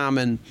of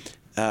common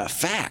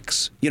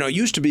facts. It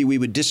used to be we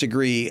would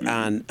disagree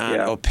on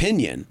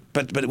opinion,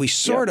 but we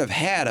sort of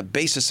had a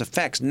basis of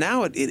facts.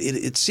 Now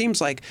it seems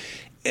like,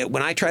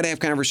 when I try to have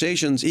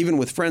conversations, even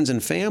with friends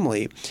and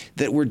family,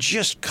 that we're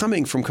just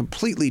coming from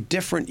completely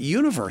different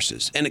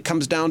universes, and it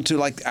comes down to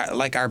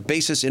like our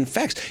basis in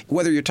facts.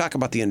 Whether you're talking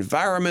about the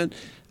environment,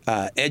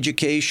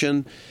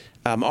 education,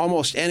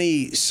 almost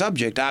any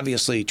subject,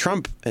 obviously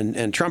Trump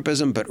and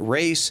Trumpism, but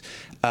race,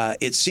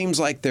 it seems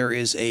like there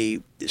is a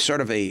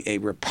sort of a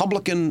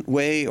Republican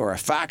way or a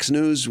Fox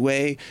News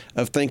way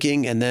of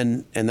thinking, and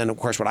then of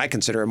course what I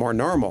consider a more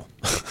normal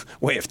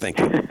way of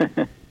thinking.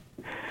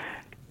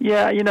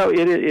 Yeah,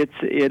 it's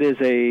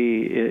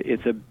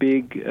a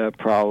big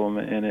problem,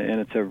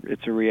 and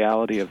it's a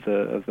reality of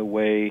the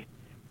way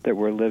that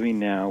we're living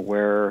now,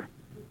 where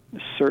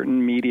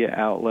certain media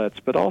outlets,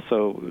 but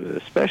also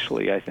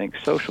especially I think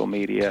social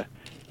media,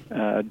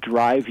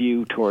 drive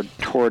you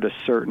toward a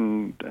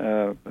certain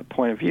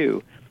point of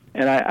view.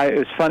 And it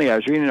was funny. I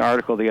was reading an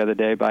article the other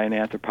day by an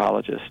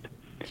anthropologist,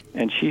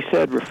 and she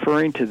said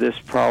referring to this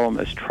problem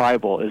as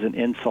tribal is an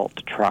insult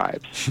to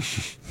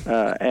tribes.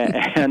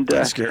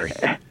 That's scary.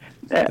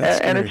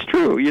 And it's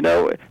true,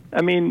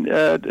 I mean,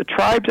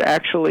 tribes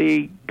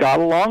actually got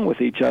along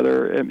with each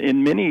other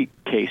in many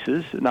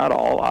cases, not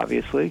all,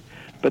 obviously,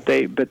 but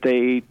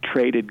they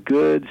traded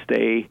goods.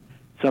 They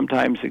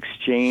sometimes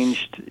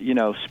exchanged,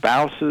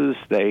 spouses.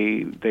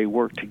 They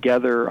worked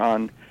together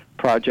on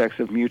projects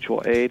of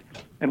mutual aid,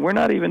 and we're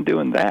not even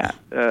doing that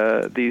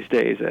these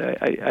days.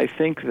 I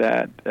think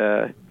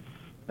that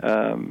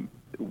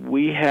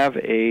we have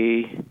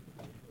a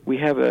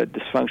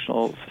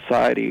dysfunctional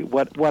society.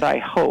 What I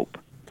hope,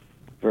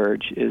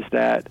 Virg, is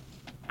that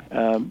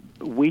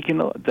we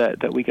can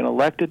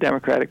elect a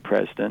Democratic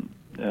president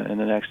in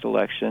the next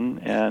election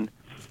and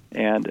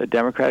a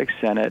Democratic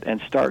Senate, and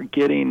start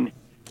getting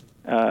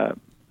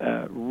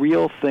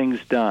real things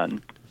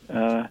done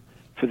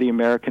for the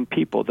American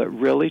people that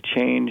really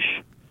change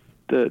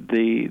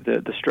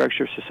the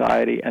structure of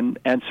society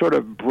and sort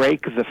of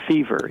break the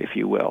fever, if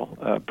you will.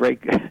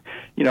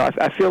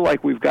 I feel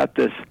like we've got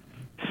this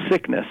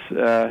sickness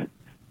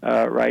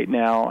right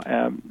now,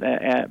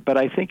 but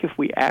I think if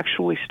we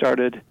actually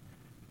started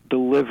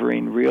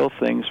delivering real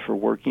things for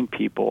working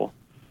people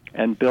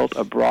and built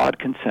a broad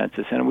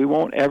consensus, and we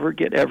won't ever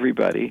get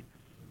everybody,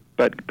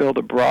 but build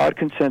a broad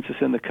consensus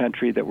in the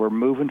country that we're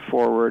moving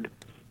forward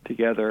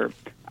together,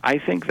 I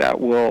think that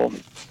will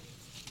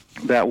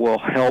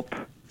help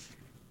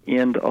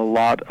end a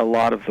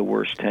lot of the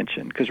worst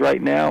tension. Because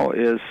right now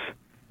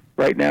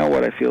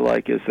what I feel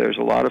like is there's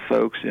a lot of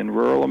folks in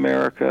rural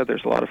America,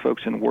 there's a lot of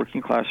folks in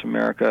working class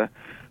America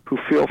who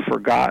feel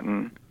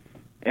forgotten,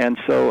 and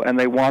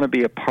they want to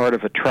be a part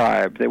of a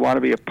tribe, they want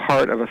to be a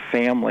part of a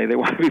family, they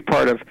want to be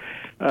part of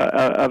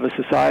a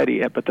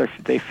society, but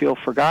they feel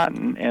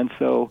forgotten, and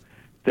so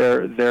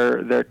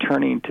they're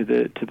turning to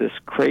this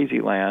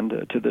crazy land,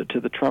 to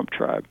the Trump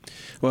tribe.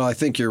 Well, I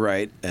think you're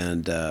right,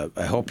 and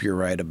I hope you're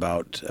right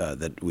about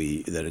that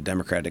a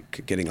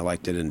Democratic getting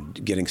elected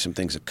and getting some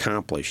things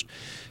accomplished.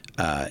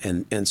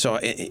 And so,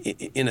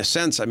 in a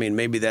sense, I mean,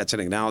 maybe that's an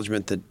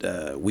acknowledgement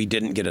that we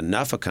didn't get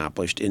enough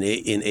accomplished in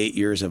 8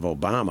 years of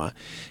Obama,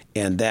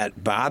 and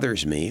that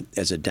bothers me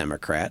as a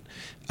Democrat.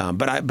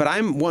 But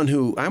I'm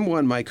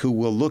one, Mike, who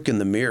will look in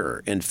the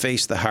mirror and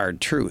face the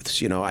hard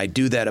truths. I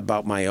do that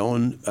about my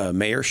own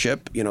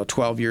mayorship.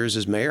 12 years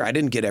as mayor, I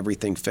didn't get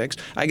everything fixed.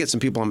 I get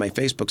some people on my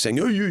Facebook saying,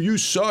 "Oh, you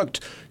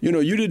sucked. You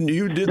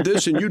did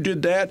this and you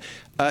did that."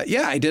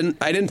 Yeah, I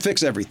didn't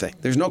fix everything.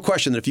 There's no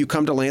question that if you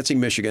come to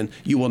Lansing, Michigan,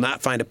 you will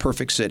not find a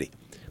perfect city.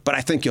 But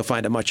I think you'll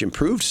find a much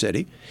improved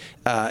city,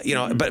 But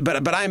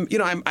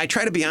I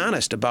try to be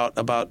honest about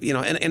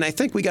and I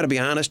think we got to be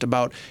honest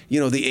about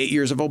the 8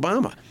 years of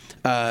Obama.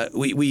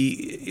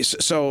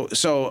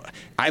 So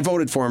I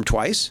voted for him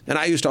twice, and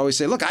I used to always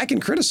say, look, I can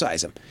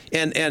criticize him,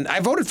 and I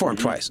voted for him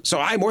twice, so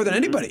I more than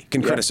anybody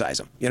can criticize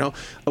him.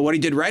 What he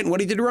did right and what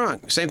he did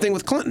wrong. Same thing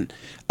with Clinton.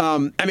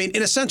 I mean,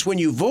 in a sense, when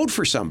you vote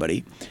for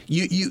somebody,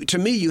 to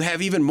me, you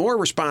have even more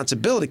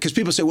responsibility, because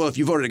people say, well, if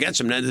you voted against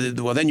him,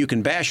 then you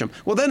can bash him.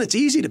 Well, then it's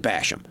easy to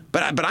bash him.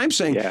 But I'm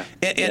saying,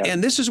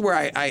 and this is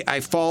where I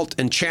fault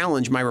and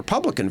challenge my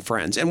Republican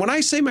friends. And when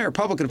I say my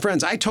Republican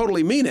friends, I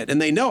totally mean it,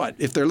 and they know it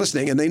if they're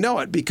listening, and they know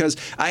it because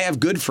I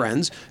have good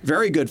friends,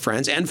 very good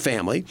friends, and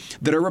family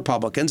that are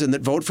Republicans and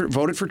that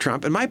voted for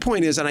Trump. And my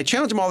point is, and I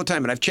challenge them all the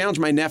time, and I've challenged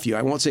my nephew,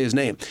 I won't say his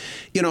name,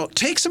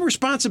 take some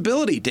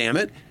responsibility, damn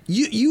it.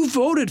 You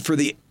voted for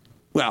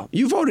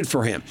you voted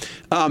for him.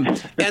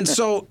 And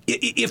so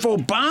if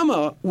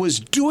Obama was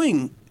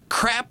doing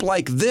crap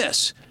like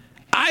this,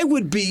 I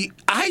would be,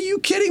 are you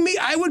kidding me?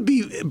 I would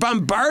be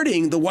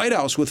bombarding the White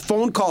House with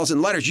phone calls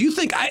and letters. You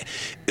think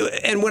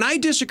and when I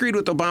disagreed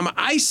with Obama,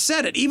 I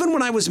said it. Even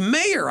when I was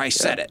mayor, I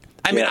said it.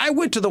 I mean, I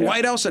went to the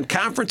White House and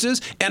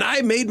conferences, and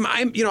I made a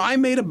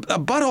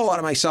butthole out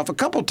of myself a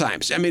couple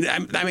times. I mean,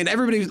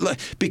 everybody,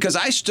 because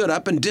I stood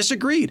up and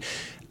disagreed.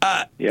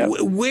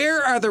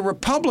 Where are the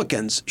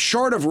Republicans,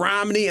 short of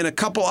Romney and a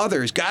couple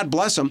others, God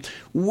bless them,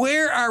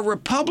 where are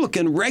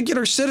Republican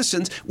regular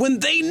citizens when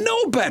they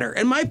know better?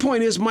 And my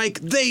point is, Mike,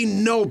 they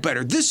know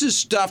better. This is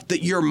stuff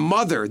that your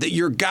mother, that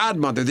your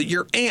godmother, that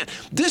your aunt,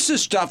 this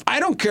is stuff, I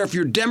don't care if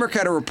you're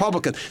Democrat or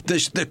Republican,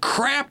 the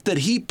crap that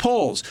he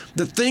pulls,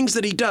 the things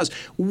that he does,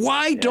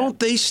 why don't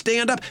they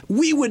stand up?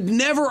 We would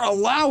never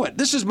allow it.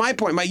 This is my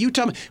point. You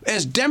tell me,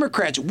 as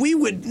Democrats, we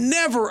would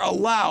never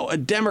allow a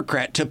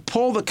Democrat to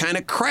pull the kind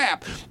of crap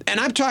crap. And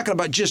I'm talking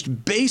about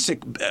just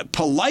basic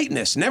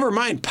politeness. Never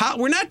mind.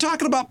 We're not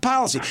talking about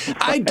policy.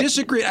 I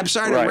disagree. I'm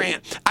sorry to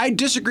rant. I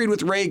disagreed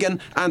with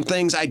Reagan on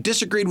things. I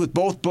disagreed with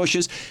both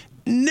Bushes.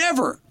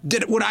 Never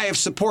would I have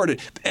supported.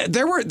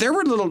 There were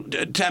little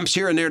attempts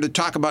here and there to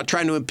talk about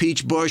trying to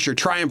impeach Bush or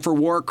try him for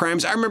war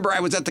crimes. I remember I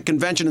was at the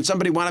convention and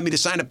somebody wanted me to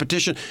sign a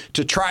petition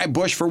to try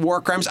Bush for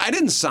war crimes. I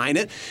didn't sign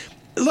it.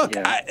 Look,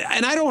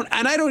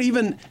 I don't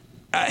even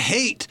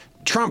hate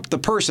Trump the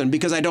person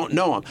because I don't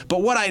know him.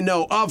 But what I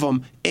know of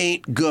him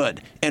ain't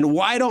good. And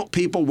why don't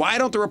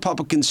the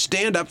Republicans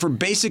stand up for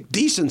basic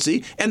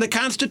decency and the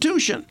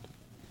Constitution?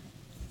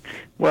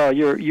 Well,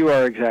 you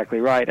are exactly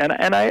right, and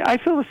I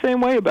feel the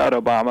same way about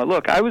Obama.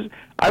 Look, I was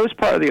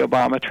part of the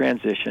Obama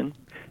transition.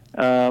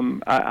 I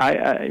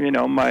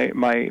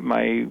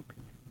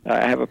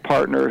have a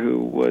partner who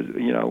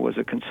was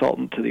a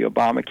consultant to the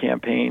Obama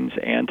campaigns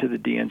and to the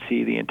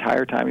DNC the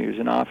entire time he was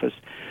in office.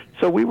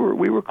 So we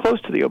were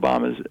close to the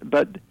Obamas,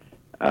 but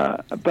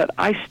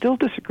I still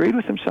disagreed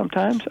with him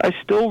sometimes. I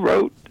still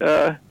wrote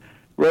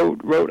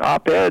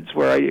op-eds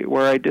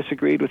where I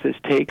disagreed with his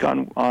take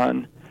on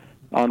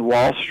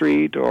Wall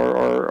Street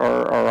or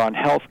on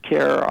health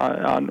care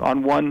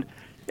on one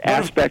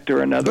aspect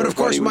or another. But of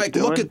course, Mike,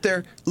 look at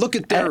their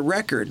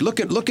record. Look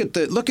at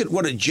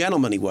what a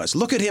gentleman he was.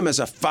 Look at him as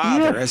a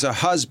father, as a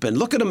husband.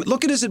 Look at him.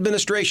 Look at his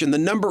administration. The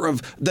number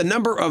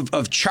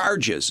of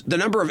charges, the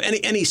number of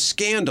any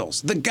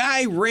scandals. The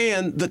guy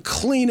ran the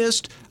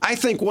cleanest, I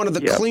think, one of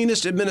the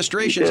cleanest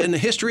administrations in the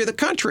history of the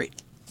country.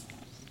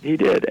 He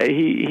did.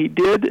 He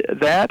did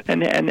that,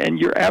 and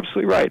you're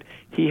absolutely right.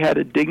 He had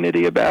a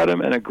dignity about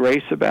him and a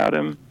grace about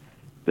him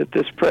that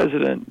this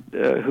president,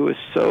 who is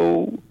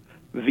so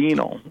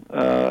venal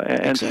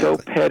and so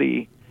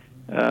petty,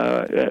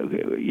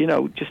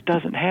 just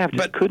doesn't have,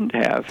 couldn't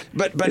have.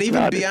 But it's even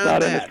not, beyond it's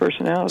not that, in his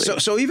personality.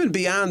 So even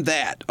beyond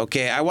that,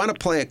 okay, I want to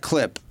play a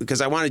clip because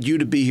I wanted you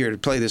to be here to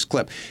play this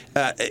clip.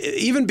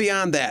 Even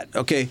beyond that,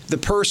 okay, the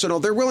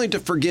personal, they're willing to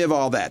forgive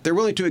all that. They're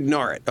willing to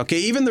ignore it. Okay,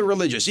 even the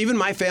religious, even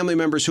my family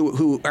members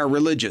who are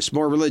religious,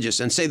 more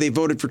religious, and say they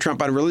voted for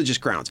Trump on religious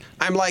grounds.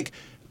 I'm like,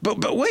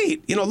 But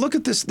wait, look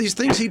at these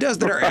things he does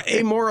that are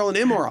amoral and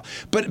immoral.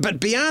 But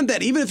beyond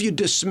that, even if you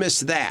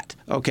dismiss that,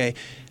 okay,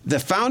 the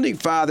founding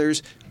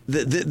fathers,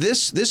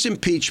 this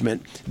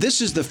impeachment, this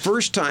is the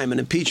first time an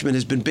impeachment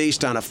has been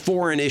based on a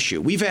foreign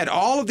issue. We've had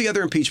all of the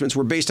other impeachments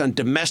were based on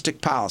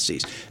domestic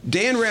policies.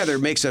 Dan Rather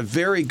makes a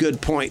very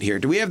good point here.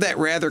 Do we have that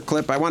Rather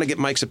clip? I want to get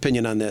Mike's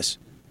opinion on this.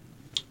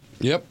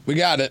 Yep, we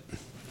got it.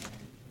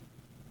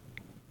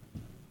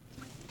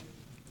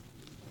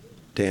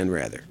 Dan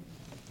Rather.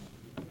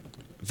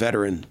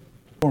 Veteran.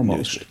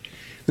 Foremost,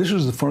 this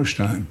was the first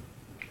time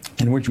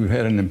in which we've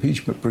had an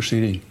impeachment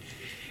proceeding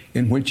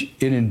in which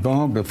it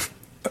involved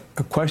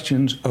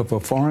questions of a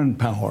foreign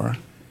power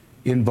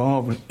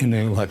involved in the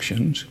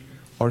elections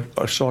or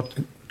sought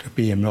to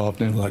be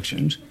involved in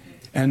elections,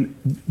 and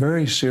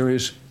very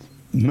serious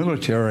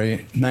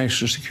military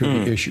national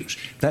security issues.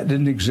 That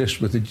didn't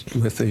exist with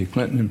the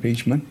Clinton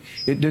impeachment.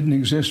 It didn't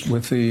exist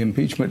with the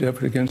impeachment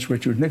effort against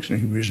Richard Nixon,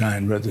 who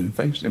resigned rather than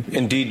face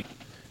impeachment. Indeed.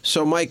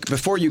 So, Mike,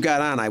 before you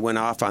got on, I went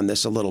off on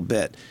this a little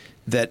bit,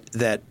 that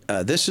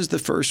this is the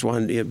first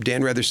one.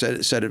 Dan Rather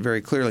said it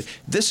very clearly.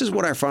 This is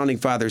what our founding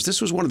fathers,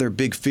 this was one of their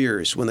big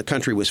fears when the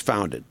country was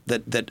founded,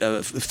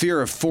 that fear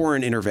of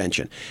foreign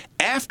intervention.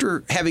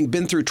 After having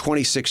been through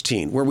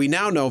 2016, where we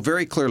now know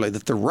very clearly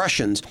that the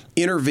Russians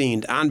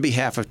intervened on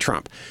behalf of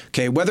Trump,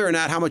 okay, whether or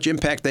not how much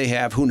impact they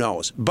have, who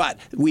knows? But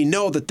we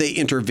know that they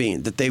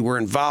intervened, that they were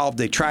involved,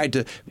 they tried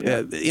to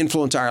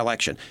influence our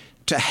election.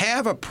 To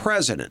have a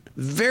president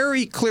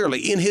very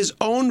clearly in his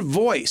own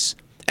voice,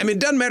 I mean, it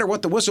doesn't matter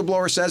what the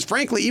whistleblower says.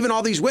 Frankly, even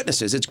all these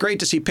witnesses, it's great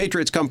to see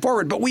patriots come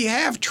forward, but we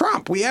have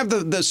Trump. We have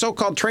the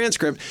so-called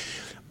transcript.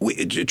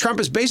 Trump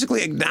has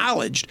basically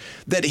acknowledged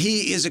that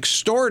he is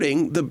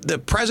extorting the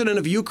president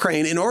of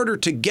Ukraine in order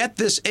to get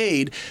this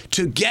aid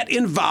to get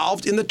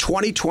involved in the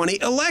 2020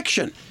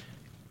 election.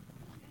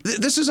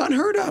 This is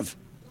unheard of.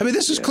 I mean,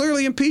 this is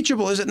clearly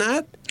impeachable, is it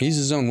not? He's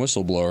his own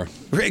whistleblower.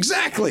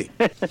 Exactly.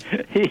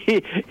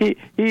 He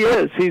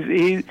is.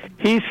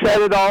 He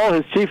said it all.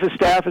 His chief of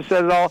staff has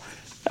said it all.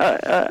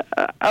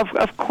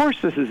 Of course,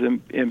 this is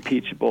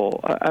impeachable.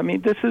 I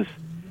mean,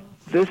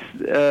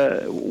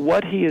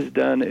 what he has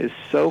done is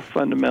so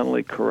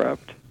fundamentally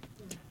corrupt,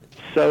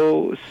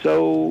 so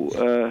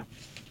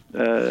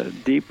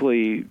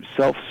deeply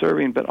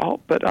self-serving.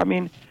 But I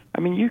mean,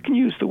 you can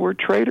use the word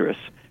traitorous.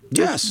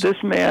 Yes.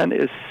 This man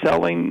is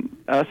selling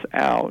us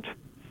out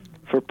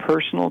for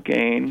personal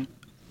gain,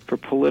 for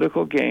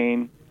political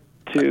gain,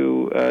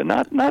 to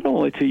not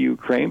only to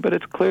Ukraine, but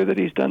it's clear that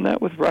he's done that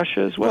with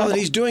Russia as well. Well, and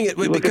he's doing it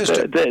because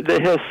the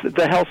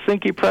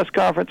Helsinki press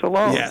conference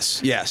alone.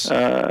 Yes.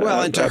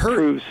 Well, and to hurt,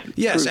 proves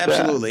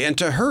absolutely, that. And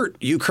to hurt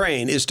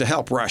Ukraine is to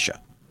help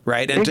Russia,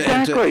 right? And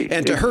exactly.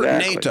 to hurt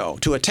NATO,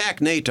 to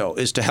attack NATO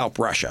is to help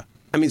Russia.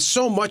 I mean,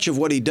 so much of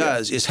what he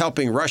does is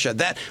helping Russia.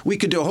 That we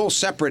could do a whole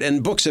separate,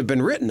 and books have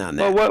been written on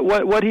that. Well,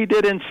 what he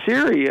did in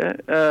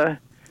Syria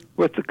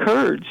with the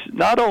Kurds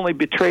not only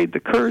betrayed the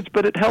Kurds,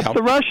 but it helped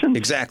the Russians.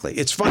 Exactly.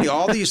 It's funny.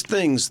 All these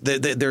things,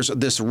 there's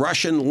this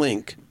Russian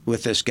link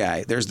with this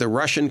guy. There's the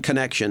Russian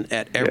connection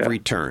at every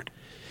turn.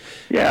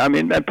 Yeah, I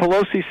mean, and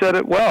Pelosi said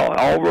it well.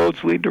 All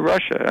roads lead to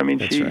Russia. I mean,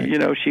 That's she,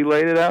 right. She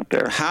laid it out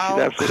there.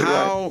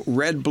 How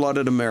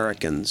red-blooded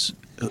Americans,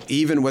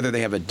 even whether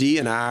they have a D,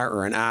 an R,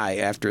 or an I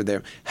after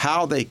them,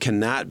 how they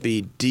cannot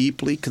be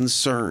deeply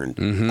concerned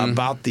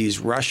about these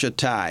Russia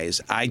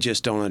ties, I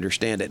just don't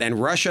understand it. And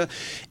Russia,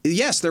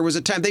 yes, there was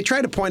a time, they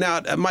tried to point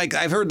out, Mike,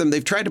 I've heard them,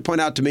 they've tried to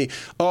point out to me,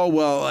 oh,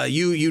 well,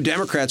 you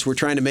Democrats were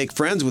trying to make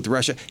friends with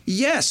Russia.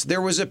 Yes,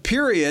 there was a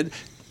period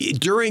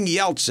during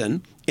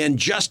Yeltsin and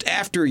just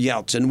after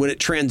Yeltsin, when it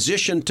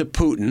transitioned to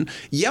Putin,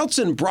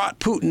 Yeltsin brought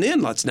Putin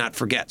in, let's not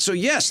forget. So,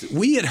 yes,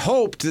 we had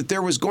hoped that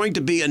there was going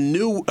to be a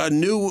new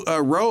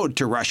road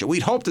to Russia.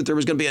 We'd hoped that there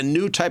was going to be a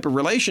new type of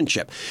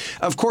relationship.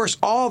 Of course,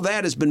 all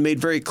that has been made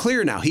very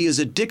clear now. He is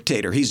a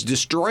dictator. He's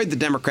destroyed the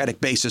democratic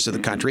basis of the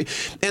country.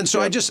 And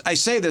so I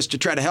say this to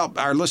try to help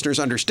our listeners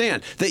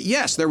understand that,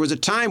 yes, there was a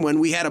time when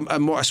we had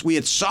we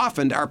had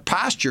softened our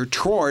posture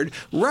toward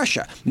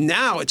Russia.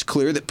 Now it's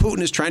clear that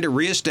Putin is trying to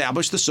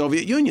reestablish the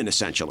Soviet Union,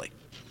 essentially.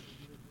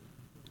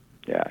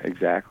 Yeah,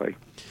 exactly.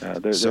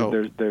 There's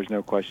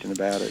no question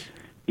about it.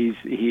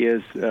 He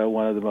is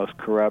one of the most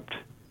corrupt,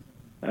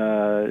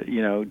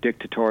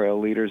 dictatorial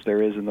leaders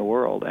there is in the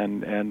world,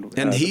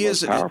 and he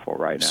is powerful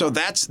right now. So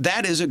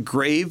that is a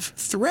grave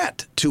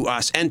threat to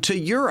us and to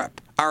Europe,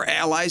 our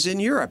allies in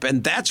Europe,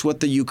 and that's what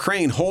the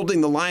Ukraine,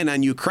 holding the line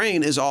on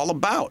Ukraine, is all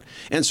about.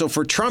 And so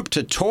for Trump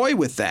to toy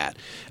with that,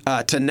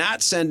 to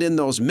not send in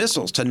those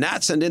missiles, to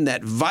not send in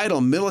that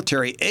vital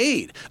military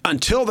aid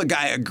until the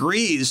guy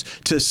agrees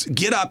to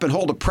get up and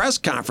hold a press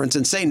conference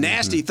and say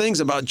nasty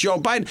things about Joe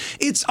Biden,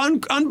 it's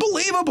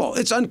unbelievable.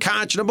 It's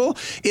unconscionable.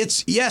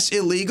 It's, yes,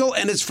 illegal,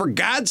 and it's, for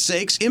God's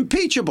sakes,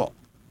 impeachable.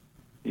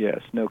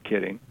 Yes, no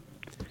kidding.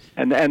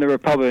 And the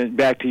Republicans,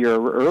 back to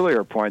your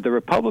earlier point, the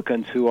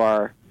Republicans who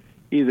are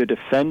either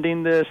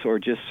defending this or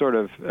just sort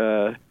of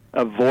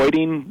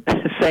avoiding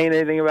saying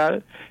anything about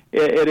it,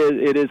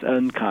 it is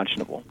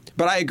unconscionable.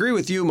 But I agree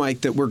with you,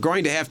 Mike, that we're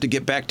going to have to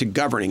get back to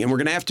governing, and we're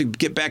going to have to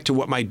get back to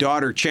what my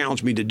daughter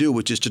challenged me to do,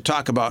 which is to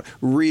talk about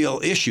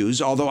real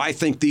issues, although I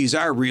think these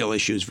are real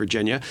issues,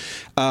 Virginia.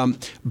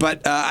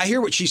 But I hear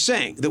what she's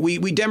saying, that we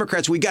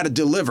Democrats, we got to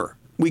deliver.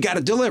 We got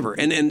to deliver.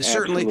 And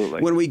certainly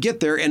when we get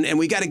there, and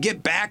we got to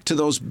get back to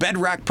those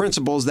bedrock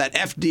principles that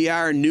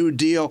FDR New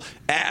Deal,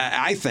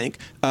 I think,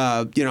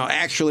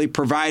 actually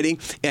providing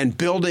and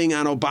building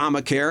on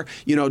Obamacare,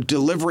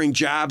 delivering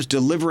jobs,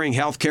 delivering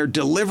health care,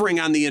 delivering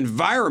on the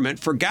environment.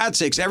 For God's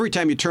sakes, every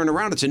time you turn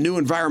around, it's a new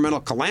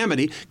environmental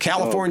calamity.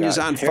 California's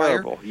on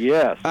terrible. fire.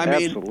 Yes,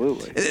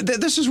 absolutely.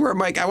 This is where,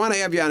 Mike, I want to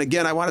have you on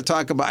again. I want to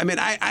talk about,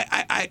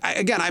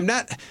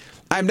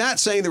 I'm not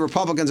saying the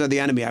Republicans are the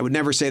enemy. I would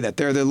never say that.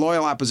 They're the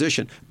loyal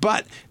opposition.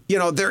 But,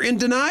 they're in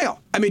denial.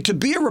 I mean, to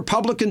be a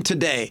Republican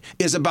today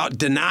is about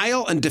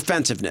denial and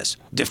defensiveness.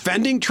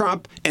 Defending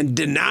Trump and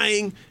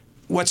denying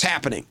what's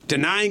happening.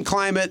 Denying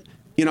climate,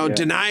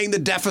 denying the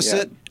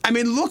deficit. Yeah. I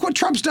mean, look what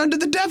Trump's done to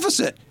the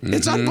deficit.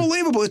 It's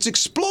unbelievable. It's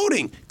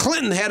exploding.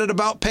 Clinton had it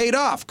about paid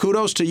off.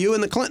 Kudos to you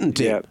and the Clinton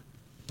team. Yeah.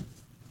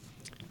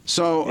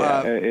 So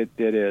it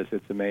is.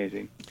 It's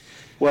amazing.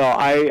 Well,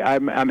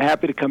 I'm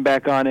happy to come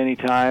back on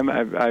anytime.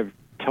 I've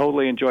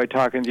totally enjoyed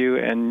talking to you,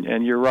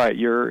 and you're right.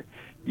 Your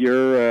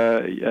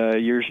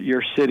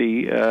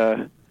city,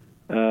 was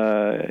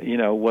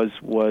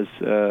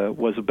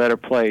a better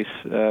place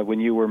when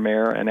you were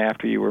mayor and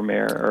after you were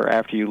mayor, or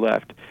after you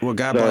left. Well,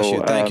 God bless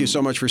you. Thank you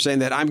so much for saying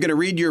that. I'm going to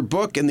read your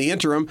book in the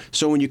interim,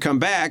 so when you come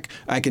back,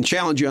 I can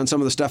challenge you on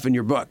some of the stuff in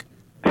your book.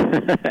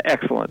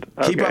 Excellent.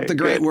 Keep up the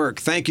great work.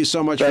 Thank you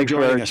so much for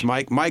joining us,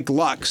 Mike. Mike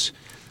Lux,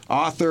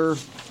 author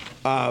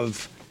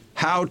of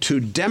How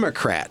to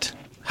Democrat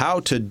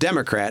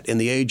in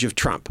the Age of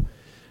Trump.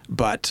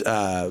 But,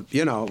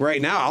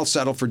 right now I'll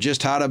settle for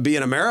just how to be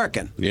an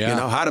American,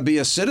 how to be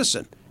a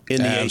citizen in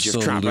the age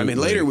of Trump. I mean,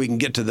 later we can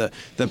get to the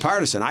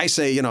partisan. I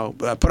say,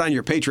 put on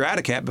your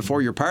patriotic hat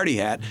before your party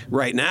hat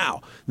right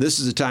now. This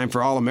is a time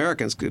for all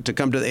Americans to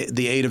come to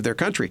the aid of their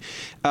country.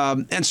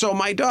 And so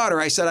my daughter,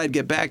 I said I'd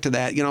get back to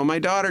that. My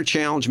daughter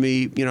challenged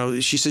me,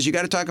 she says, you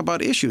got to talk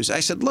about issues. I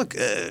said, look,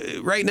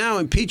 right now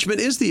impeachment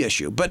is the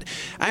issue. But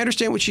I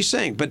understand what she's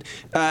saying. But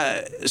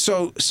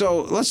so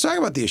let's talk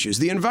about the issues.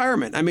 The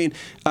environment. I mean,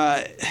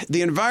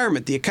 the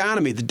environment, the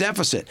economy, the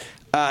deficit.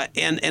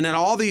 And in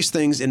all these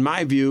things, in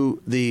my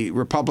view, the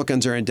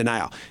Republicans are in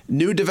denial.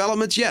 New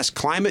developments, yes.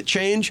 Climate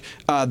change.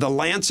 The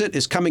Lancet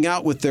is coming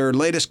out with their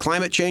latest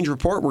climate change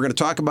report. We're going to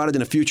talk about it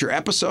in a future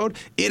episode.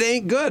 It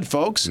ain't good,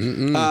 folks.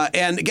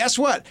 And guess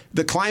what?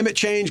 The climate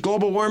change,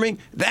 global warming,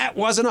 that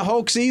wasn't a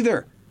hoax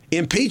either.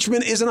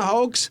 Impeachment isn't a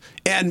hoax,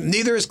 and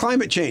neither is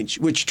climate change,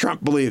 which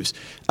Trump believes.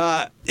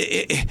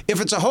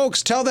 If it's a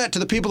hoax, tell that to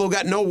the people who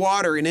got no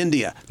water in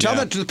India. Tell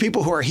that to the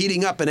people who are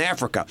heating up in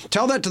Africa.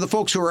 Tell that to the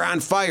folks who are on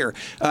fire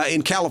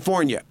in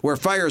California, where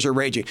fires are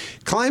raging.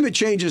 Climate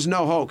change is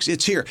no hoax.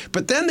 It's here.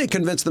 But then they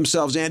convince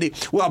themselves, Andy,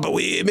 well, but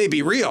it may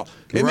be real.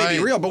 It may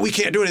be real, but we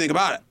can't do anything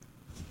about it.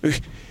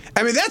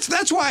 I mean,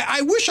 that's why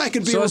I wish I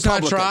could be a Republican. So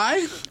let's not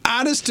try?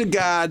 Honest to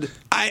God,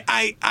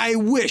 I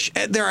wish.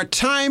 There are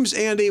times,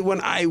 Andy,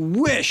 when I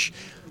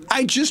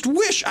just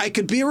wish I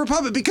could be a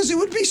Republican because it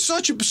would be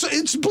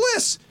it's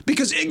bliss.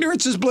 Because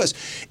ignorance is bliss.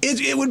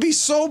 It would be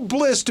so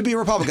bliss to be a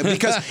Republican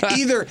because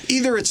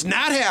either it's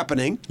not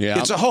happening,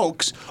 it's a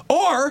hoax,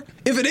 or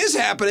if it is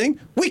happening,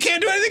 we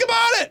can't do anything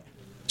about it.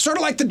 Sort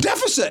of like the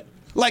deficit.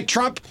 Like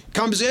Trump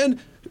comes in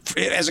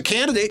as a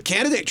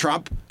candidate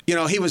Trump,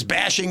 he was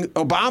bashing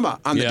Obama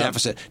on the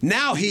deficit.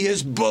 Now he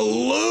has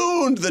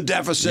ballooned the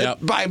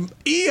deficit by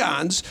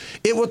eons.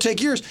 It will take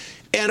years.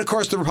 And, of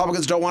course, the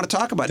Republicans don't want to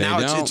talk about it.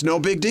 Now it's no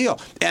big deal.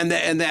 And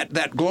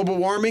that global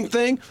warming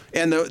thing,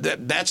 and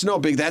that's no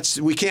big.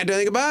 We can't do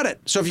anything about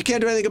it. So if you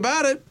can't do anything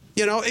about it,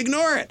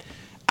 ignore it.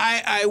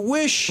 I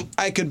wish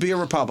I could be a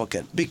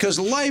Republican because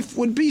life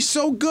would be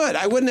so good.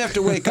 I wouldn't have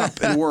to wake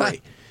up and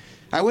worry.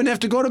 I wouldn't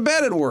have to go to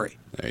bed and worry.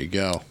 There you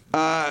go.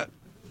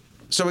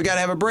 So we got to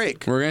have a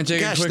break. We're going to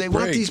take a quick break. Gosh, they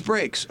want these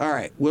breaks. All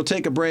right, we'll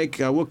take a break.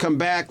 We'll come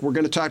back. We're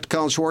going to talk to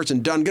Cullen, Schwarz,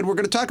 and Done Good. We're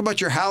going to talk about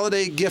your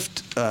holiday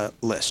gift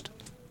list.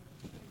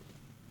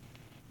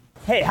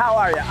 Hey, how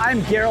are you?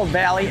 I'm Gerald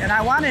Valley, and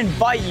I want to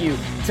invite you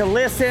to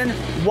listen,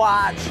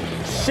 watch,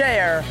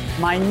 share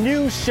my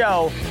new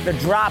show, The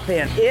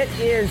Drop-In. It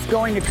is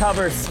going to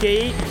cover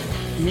skate,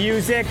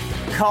 music,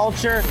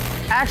 culture,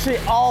 actually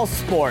all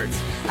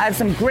sports. I have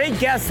some great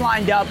guests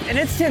lined up, and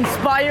it's to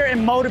inspire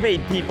and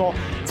motivate people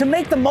to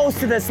make the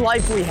most of this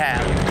life we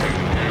have.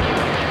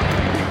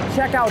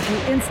 Check out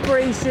the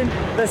inspiration,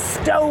 the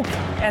stoke,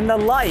 and the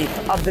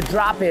life of The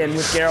Drop-In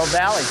with Gerald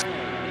Valley.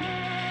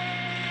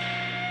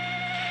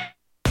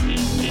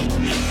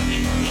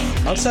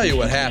 I'll tell you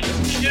what happened.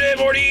 G'day,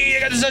 Morty. I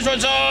got the Szechuan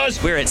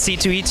sauce. We're at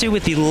C2E2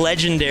 with the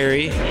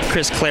legendary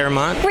Chris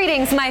Claremont.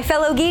 Greetings, my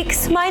fellow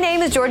geeks. My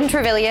name is Jordan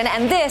Trevelyan,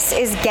 and this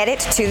is Get It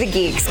to the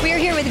Geeks. We are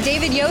here with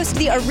David Yost,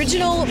 the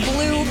original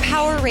Blue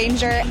Power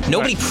Ranger.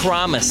 Nobody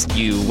promised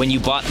you when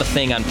you bought the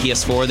thing on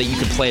PS4 that you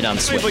could play it on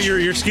Switch. But your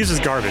excuse is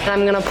garbage.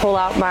 I'm going to pull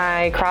out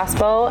my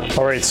crossbow.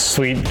 All right,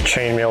 sweet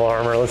chainmail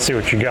armor. Let's see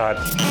what you got.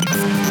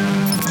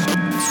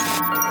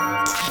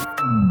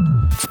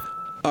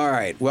 All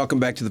right, welcome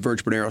back to the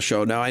Virg Bernero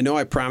Show. Now, I know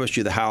I promised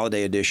you the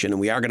holiday edition, and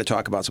we are going to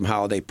talk about some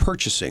holiday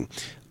purchasing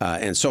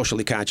and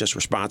socially conscious,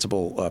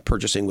 responsible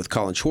purchasing with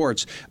Cullen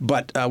Schwarz.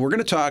 But we're going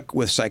to talk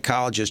with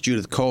psychologist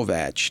Judith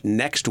Kovach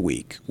next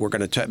week. We're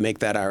going to make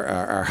that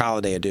our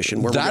holiday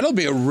edition. That'll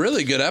be a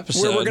really good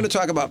episode. Where we're going to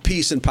talk about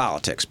peace and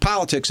politics.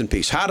 Politics and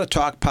peace. How to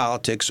talk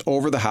politics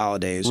over the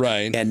holidays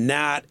and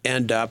not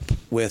end up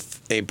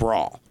with a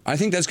brawl. I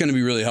think that's going to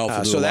be really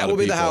helpful. So that will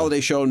be the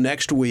holiday show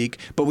next week.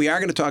 But we are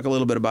going to talk a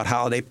little bit about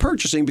holiday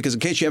purchasing because in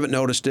case you haven't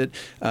noticed it,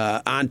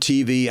 on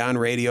TV, on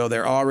radio,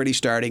 they're already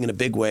starting in a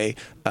big way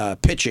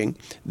pitching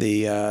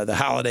the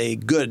holiday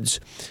goods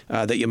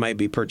that you might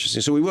be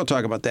purchasing. So we will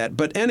talk about that.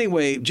 But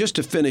anyway, just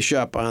to finish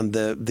up on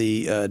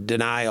the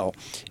denial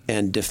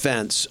and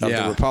defense of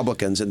the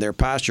Republicans and their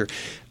posture.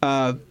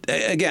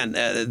 Again,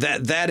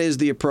 that is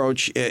the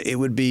approach. It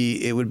would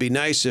be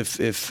nice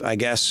if I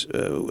guess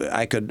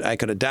I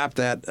could adopt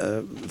that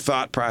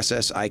thought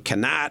process. I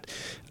cannot.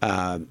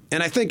 And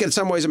I think in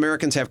some ways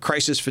Americans have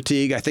crisis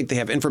fatigue. I think they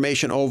have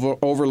information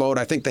overload.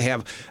 I think they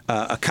have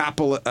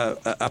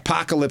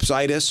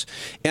apocalypsitis.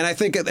 And I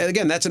think,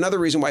 again, that's another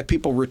reason why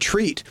people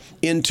retreat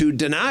into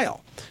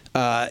denial.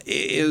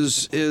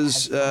 Is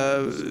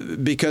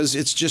because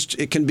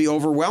it can be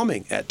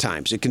overwhelming at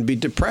times. It can be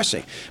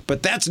depressing.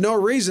 But that's no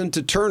reason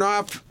to turn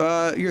off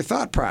your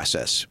thought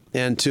process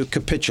and to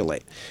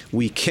capitulate.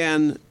 We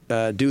can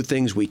do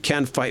things. We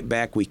can fight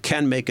back. We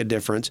can make a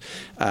difference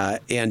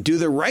and do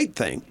the right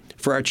thing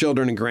for our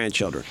children and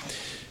grandchildren.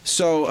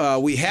 So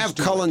we have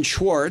Cullen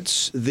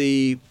Schwarz,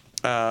 the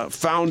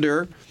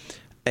founder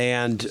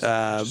and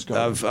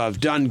of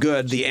Done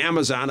Good, the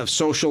Amazon of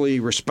socially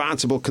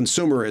responsible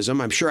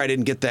consumerism. I'm sure I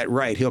didn't get that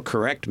right. He'll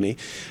correct me.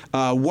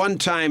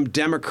 One-time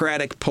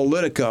Democratic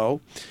Politico,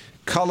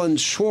 Cullen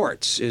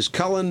Schwarz. Is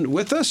Cullen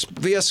with us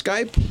via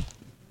Skype?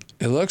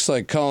 It looks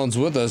like Cullen's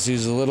with us.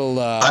 He's a little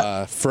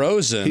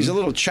frozen. He's a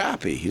little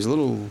choppy. He's a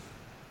little...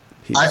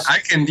 I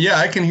can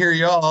hear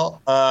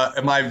y'all.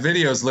 My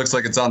videos looks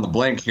like it's on the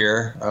blink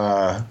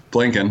here,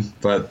 blinking.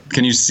 But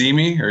can you see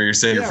me, or you're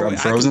saying I'm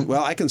frozen?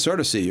 I can sort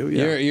of see you.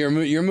 Yeah.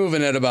 You're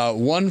moving at about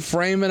 1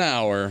 frame an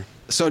hour.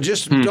 So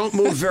just don't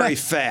move very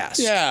fast.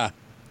 Yeah.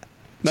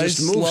 Nice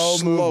just move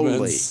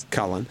slowly,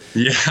 Cullen.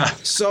 Yeah.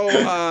 So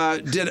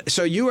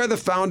so you are the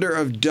founder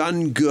of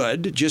Done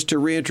Good. Just to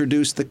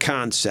reintroduce the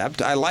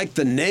concept, I like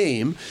the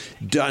name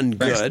Done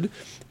Good,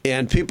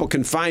 and people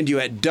can find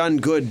you at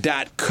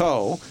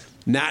donegood.co.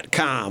 Not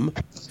com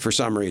for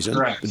some reason.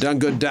 Correct.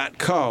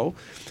 Donegood.co,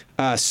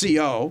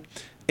 co.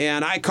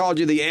 And I called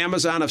you the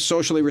Amazon of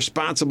socially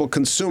responsible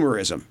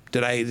consumerism.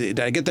 Did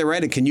I get that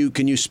right? And can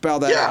you spell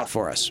that out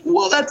for us?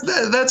 Well,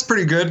 that's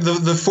pretty good.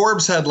 The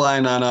Forbes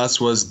headline on us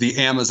was the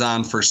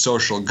Amazon for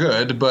social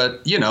good,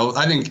 but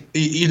I think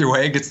either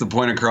way it gets the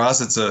point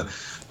across. It's a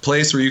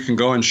place where you can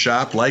go and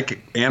shop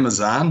like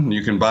Amazon.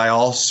 You can buy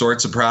all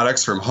sorts of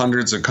products from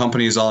hundreds of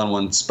companies all in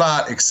one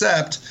spot,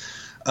 except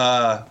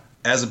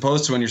as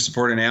opposed to when you're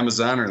supporting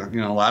Amazon or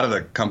a lot of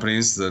the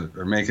companies that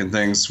are making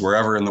things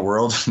wherever in the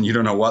world, and you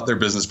don't know what their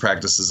business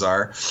practices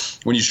are.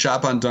 When you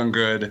shop on Done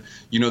Good,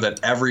 you know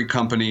that every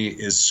company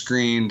is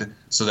screened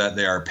so that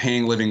they are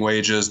paying living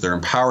wages, they're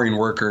empowering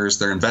workers,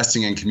 they're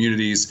investing in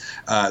communities,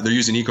 they're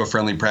using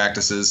eco-friendly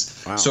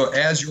practices. Wow. So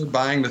as you're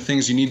buying the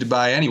things you need to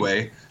buy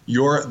anyway,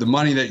 the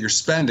money that you're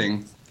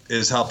spending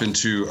is helping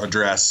to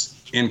address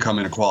income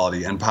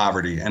inequality and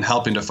poverty and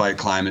helping to fight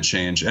climate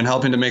change and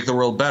helping to make the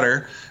world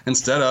better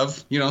instead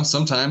of,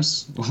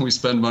 sometimes when we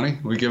spend money,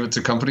 we give it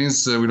to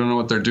companies, we don't know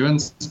what they're doing.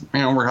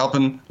 We're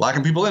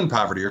locking people in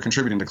poverty or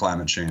contributing to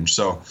climate change.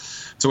 So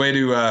it's a way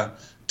to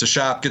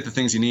shop, get the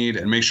things you need,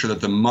 and make sure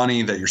that the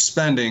money that you're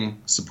spending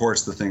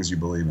supports the things you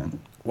believe in.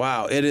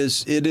 Wow, it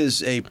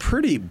is a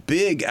pretty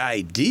big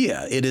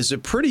idea. It is a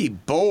pretty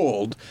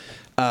bold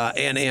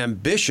and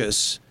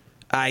ambitious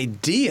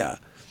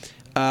idea.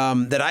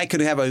 That I could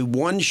have a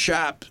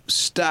one-shop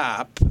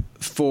stop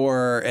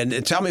for,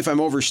 and tell me if I'm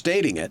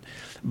overstating it,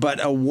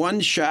 but a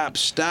one-shop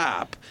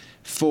stop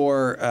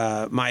for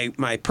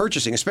my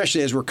purchasing,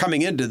 especially as we're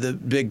coming into the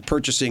big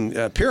purchasing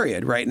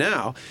period right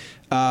now.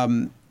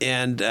 So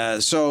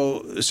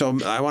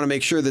I want to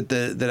make sure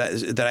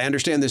that I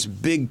understand this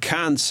big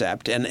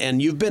concept,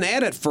 and you've been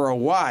at it for a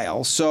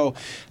while, so.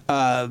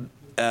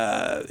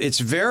 It's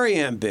very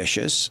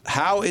ambitious.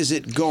 How is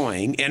it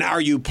going? And are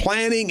you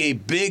planning a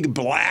big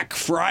Black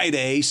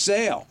Friday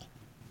sale?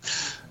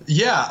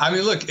 Yeah,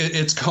 look,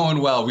 it's going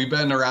well. We've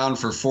been around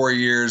for 4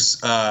 years.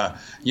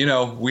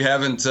 We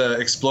haven't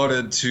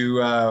exploded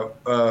to,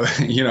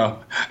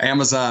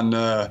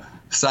 Amazon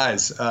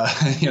size,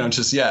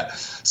 just yet.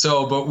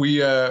 So, but we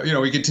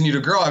continue to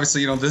grow.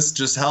 Obviously, this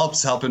just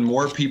helping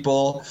more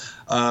people.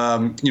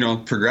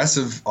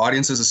 Progressive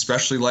audiences,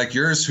 especially like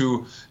yours,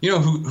 who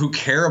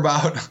care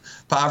about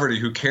poverty,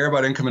 who care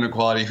about income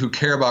inequality, who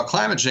care about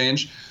climate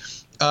change.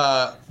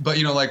 But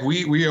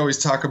we always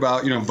talk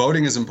about,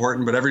 voting is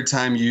important, but every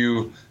time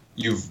you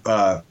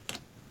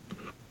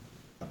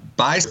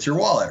buy with your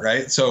wallet,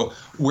 right? So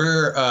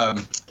we're,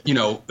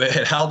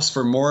 it helps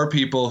for more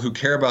people who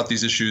care about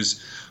these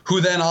issues, who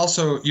then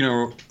also,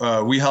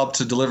 we help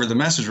to deliver the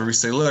message where we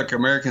say, look,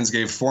 Americans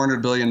gave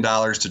 $400 billion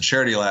to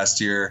charity last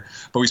year,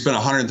 but we spent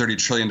 $130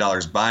 trillion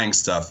buying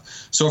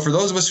stuff. So for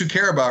those of us who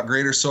care about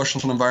greater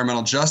social and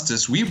environmental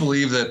justice, we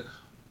believe that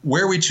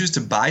where we choose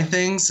to buy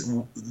things,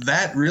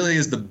 that really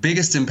is the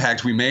biggest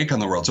impact we make on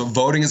the world. So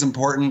voting is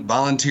important.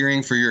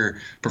 Volunteering for your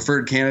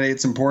preferred candidate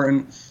is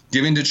important.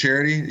 Giving to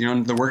charity,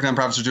 the work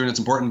nonprofits are doing, it's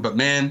important. But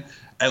man,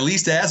 at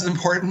least as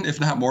important, if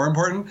not more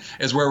important,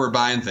 is where we're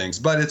buying things.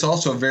 But it's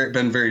also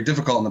been very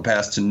difficult in the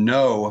past to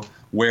know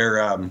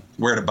where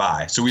to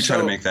buy. So we try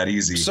to make that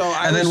easy.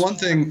 One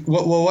thing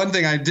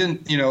I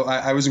didn't,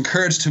 I was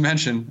encouraged to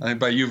mention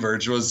by you,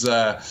 Virg, was,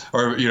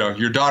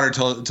 your daughter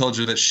told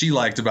you that she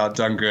liked about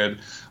Done Good,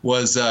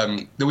 was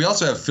that we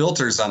also have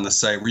filters on the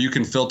site where you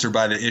can filter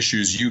by the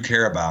issues you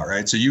care about,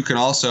 right? So you can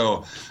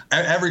also,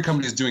 every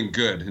company is doing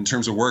good in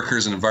terms of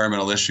workers and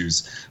environmental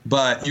issues,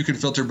 but you can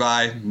filter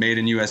by Made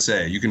in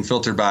USA, you can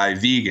filter by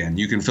vegan,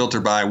 you can filter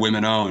by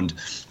women owned.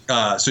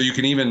 So you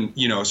can even,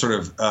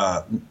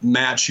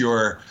 match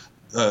your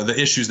the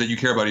issues that you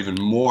care about even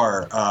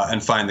more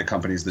and find the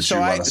companies that you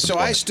want to support.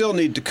 So I still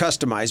need to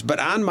customize, but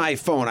on my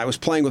phone, I was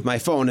playing with my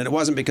phone, and it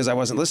wasn't because I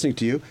wasn't listening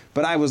to you,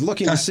 but I was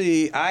looking to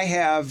see. I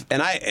have,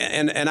 and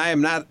I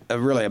am not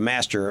really a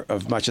master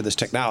of much of this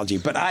technology,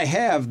 but I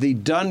have the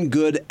Done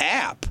Good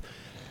app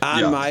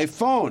on my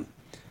phone.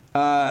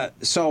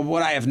 So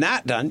what I have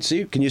not done,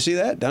 can you see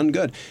that? Done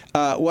Good.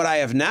 What I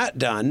have not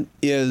done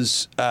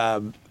is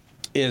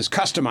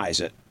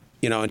customize it,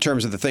 in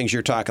terms of the things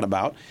you're talking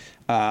about,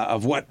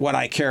 of what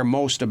I care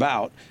most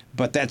about.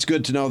 But that's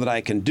good to know that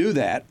I can do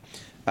that.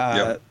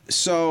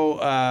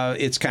 So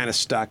it's kind of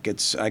stuck.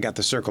 I got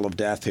the circle of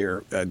death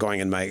here going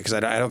in because I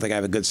don't think I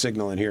have a good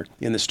signal in here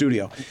in the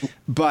studio.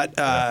 But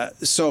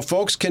so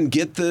folks can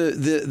get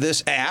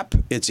this app.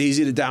 It's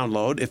easy to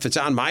download. If it's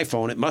on my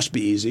phone, it must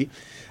be easy.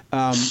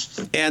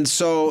 And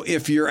so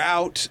if you're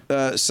out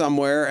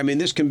somewhere,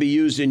 this can be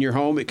used in your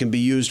home. It can be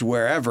used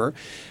wherever.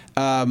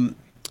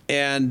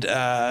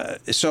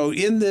 So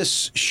in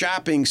this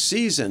shopping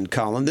season,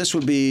 Cullen, this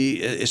would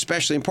be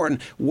especially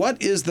important.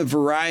 What is the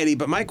variety?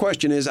 But my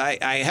question is,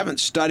 I haven't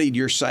studied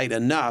your site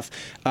enough.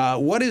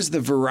 What is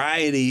the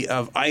variety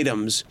of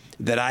items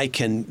that I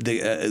can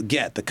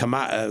get,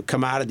 the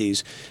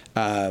commodities,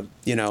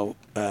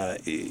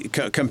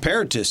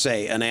 compared to,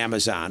 say, an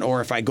Amazon,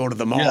 or if I go to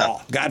the mall? Yeah.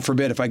 God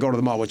forbid if I go to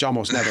the mall, which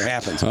almost never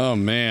happens. Oh,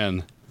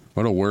 man.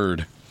 What a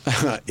word.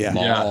 Yeah.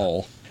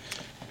 Mall.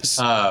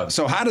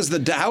 So how is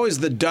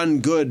the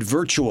Done Good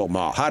virtual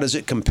mall? How does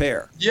it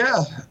compare?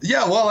 Yeah.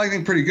 Well, I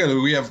think pretty good.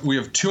 We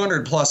have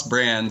 200 plus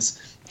brands,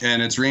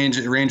 and it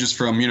ranges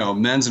from,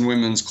 men's and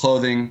women's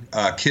clothing,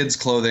 kids'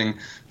 clothing,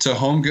 to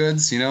home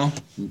goods,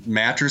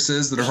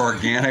 mattresses that are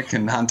organic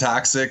and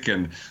non-toxic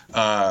and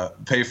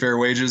pay fair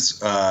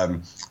wages,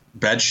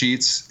 bed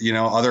sheets,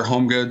 other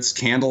home goods,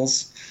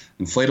 candles,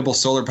 inflatable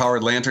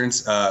solar-powered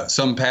lanterns,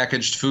 some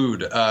packaged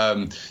food.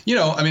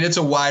 It's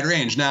a wide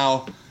range.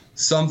 Now,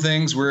 some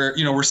things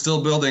we're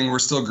still building, we're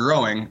still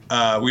growing.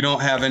 We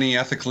don't have any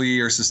ethically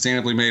or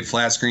sustainably made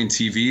flat screen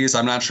TVs.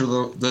 I'm not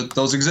sure that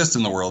those exist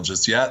in the world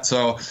just yet.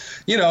 So,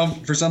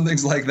 for some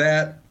things like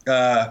that,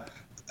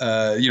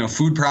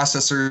 food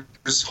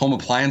processors, home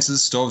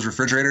appliances, stoves,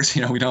 refrigerators,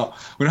 we don't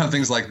have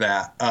things like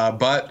that.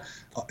 But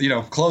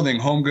clothing,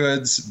 home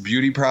goods,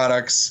 beauty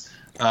products,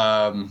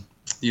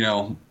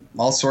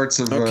 all sorts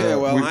of. Okay,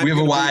 well, we have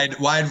a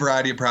wide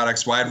variety of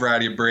products, wide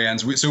variety of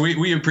brands.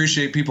 We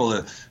appreciate people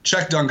to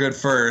check Done Good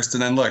first,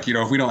 and then look,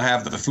 if we don't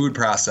have the food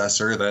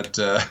processor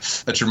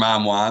that your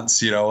mom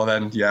wants, well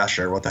then yeah,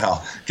 sure, what the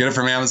hell, get it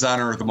from Amazon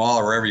or the mall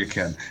or wherever you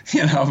can,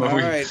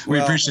 But we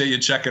appreciate you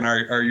checking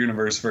our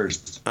universe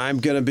first. I'm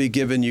going to be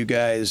giving you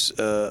guys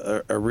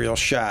a real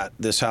shot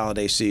this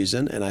holiday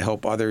season, and I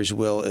hope others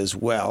will as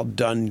well.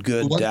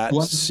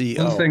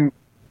 DoneGood.co. One thing.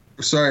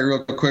 Sorry,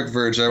 real quick,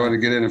 Virg, I want to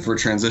get in if we're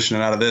transitioning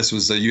out of this,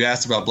 was you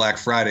asked about Black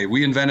Friday.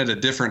 We invented a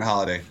different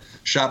holiday,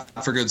 Shop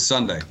for Good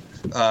Sunday.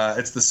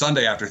 It's the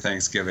Sunday after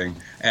Thanksgiving.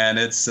 And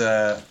it's,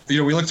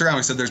 we looked around,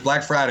 we said there's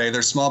Black Friday,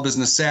 there's Small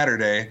Business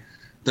Saturday,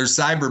 there's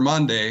Cyber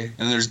Monday,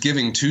 and there's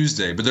Giving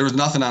Tuesday, but there was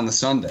nothing on the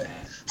Sunday.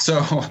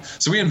 So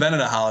we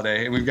invented a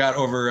holiday, and we've got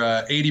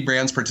over 80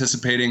 brands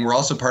participating. We're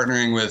also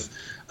partnering with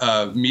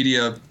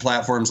media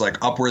platforms like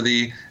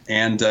Upworthy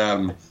and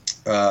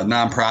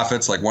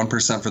nonprofits like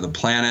 1% for the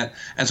Planet.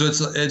 And so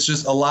it's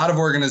just a lot of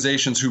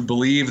organizations who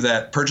believe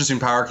that purchasing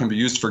power can be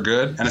used for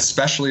good, and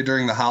especially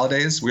during the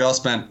holidays. We all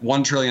spent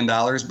 $1 trillion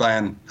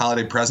buying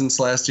holiday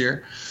presents last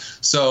year.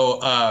 So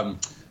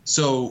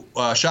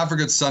Shop for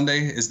Good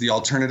Sunday is the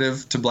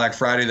alternative to Black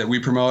Friday that we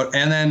promote.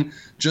 And then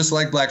just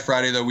like Black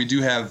Friday, though, we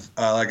do have,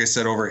 like I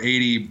said, over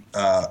 80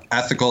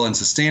 ethical and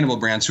sustainable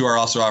brands who are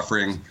also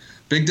offering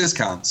big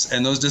discounts.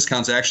 And those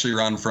discounts actually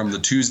run from the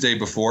Tuesday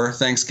before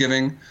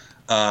Thanksgiving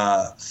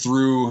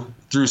through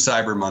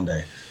Cyber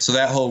Monday. So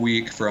that whole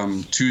week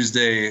from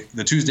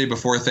the Tuesday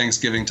before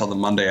Thanksgiving till the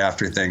Monday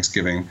after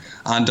Thanksgiving,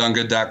 on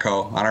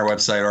DoneGood.co, on our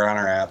website or on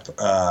our app,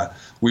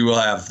 we will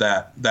have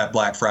that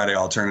Black Friday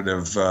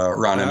alternative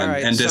running,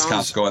 and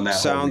discounts going that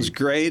whole week. Sounds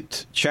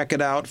great. Check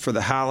it out for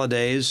the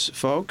holidays,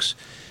 folks.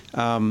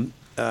 Cullen,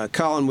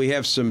 we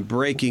have some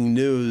breaking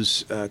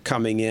news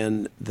coming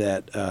in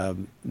that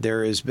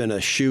there has been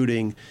a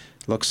shooting.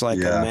 Looks like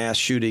a mass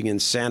shooting in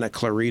Santa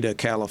Clarita,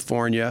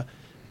 California,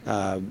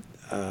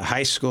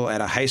 high school.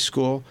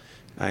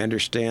 I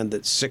understand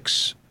that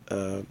six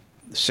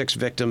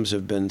victims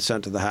have been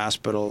sent to the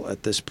hospital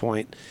at this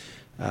point.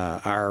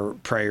 Our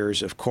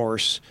prayers, of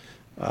course,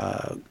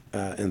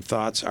 and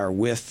thoughts are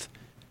with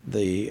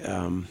the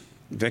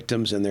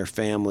victims and their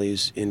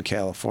families in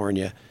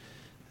California.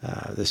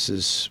 This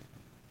is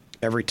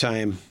every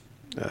time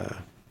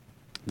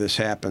this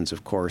happens,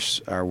 of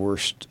course, our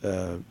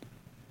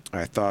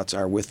thoughts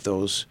are with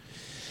those.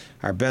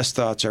 Our best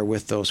thoughts are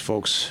with those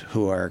folks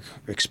who are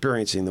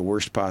experiencing the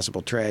worst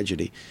possible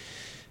tragedy.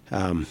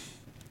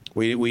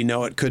 We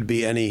know it could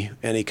be any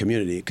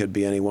community. It could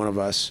be any one of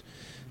us.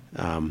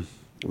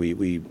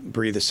 We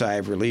breathe a sigh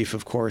of relief,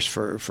 of course,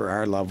 for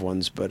our loved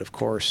ones, but of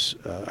course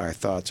our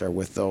thoughts are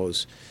with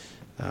those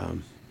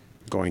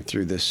going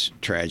through this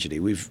tragedy.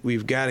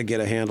 We've got to get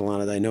a handle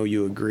on it. I know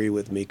you agree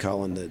with me,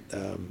 Cullen,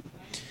 that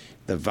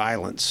the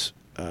violence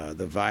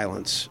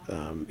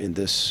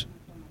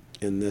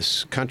in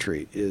this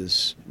country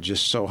is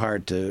just so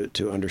hard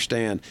to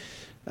understand.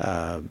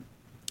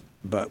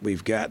 But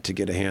we've got to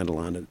get a handle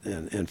on it,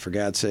 and for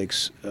God's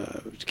sakes,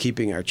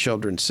 keeping our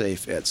children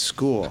safe at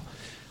school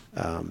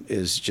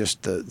is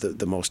just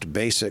the most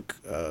basic,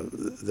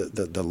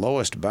 the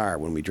lowest bar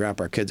when we drop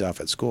our kids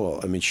off at school.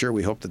 I mean, sure,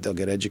 we hope that they'll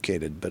get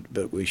educated,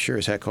 but we sure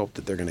as heck hope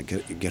that they're going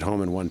to get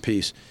home in one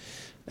piece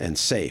and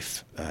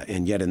safe.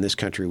 And yet in this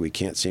country, we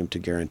can't seem to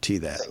guarantee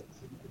that.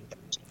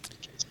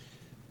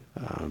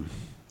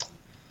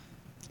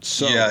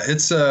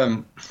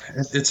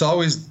 It's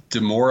always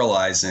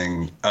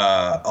demoralizing.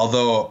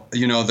 Although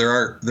there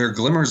are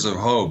glimmers of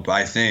hope.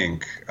 I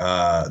think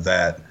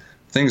that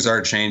things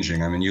are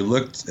changing. I mean,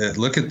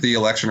 look at the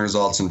election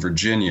results in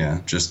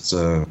Virginia just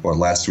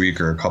last week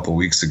or a couple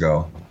weeks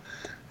ago,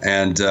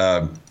 and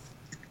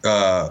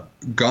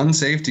gun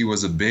safety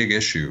was a big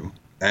issue,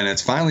 and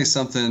it's finally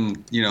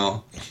something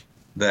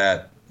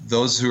that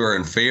those who are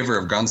in favor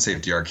of gun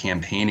safety are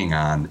campaigning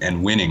on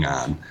and winning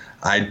on.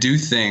 I do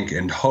think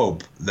and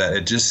hope that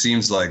it just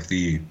seems like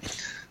the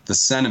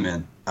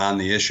sentiment on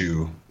the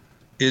issue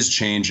is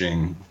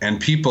changing,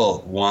 and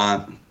people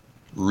want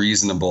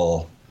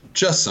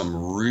just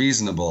some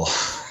reasonable,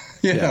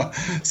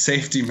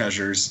 safety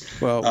measures.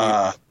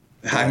 Well,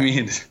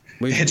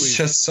 it's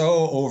just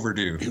so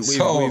overdue,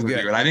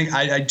 overdue. And I think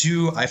I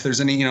do. If there's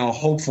any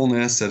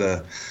hopefulness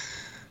at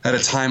at a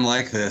time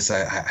like this,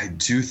 I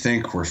do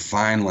think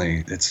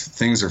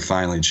things are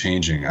finally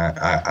changing.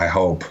 I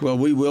hope. Well,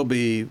 we will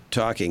be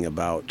talking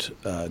about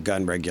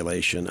gun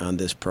regulation on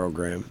this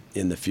program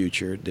in the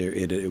future.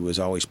 It was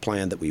always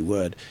planned that we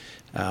would.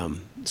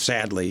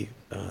 Sadly,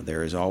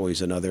 there is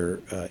always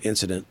another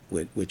incident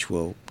which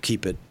will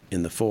keep it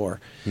in the fore.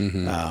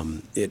 Mm-hmm.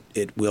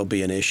 It will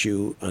be an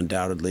issue,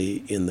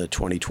 undoubtedly, in the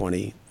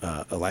 2020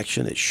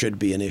 election. It should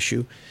be an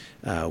issue.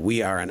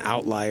 We are an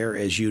outlier,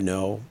 as you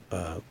know,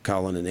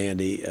 Cullen and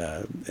Andy,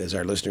 as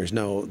our listeners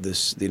know.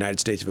 The United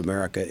States of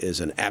America is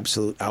an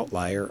absolute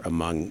outlier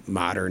among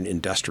modern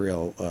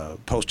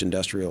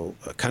post-industrial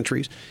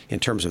countries in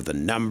terms of the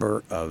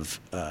number of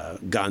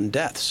gun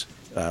deaths,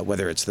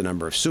 whether it's the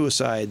number of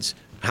suicides,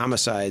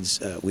 homicides.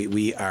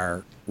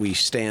 We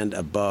stand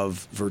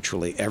above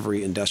virtually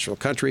every industrial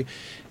country.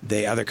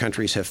 Other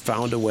countries have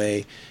found a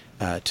way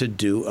to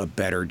do a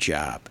better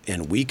job.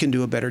 And we can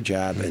do a better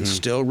job and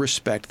still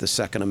respect the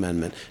Second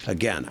Amendment.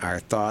 Again, our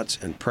thoughts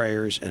and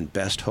prayers and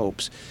best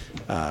hopes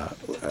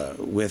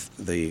with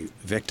the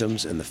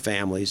victims and the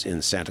families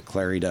in Santa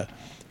Clarita,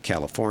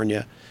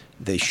 California.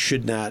 They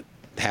should not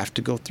have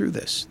to go through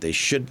this. They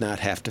should not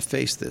have to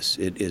face this.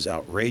 It is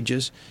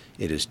outrageous.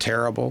 It is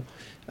terrible.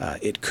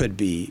 It could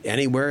be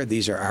anywhere.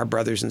 These are our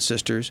brothers and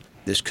sisters.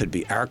 This could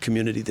be our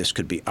community. This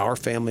could be our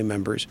family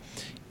members.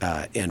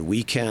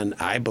 And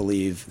I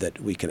believe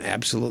that we can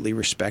absolutely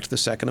respect the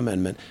Second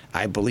Amendment.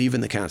 I believe in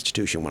the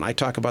Constitution. When I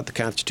talk about the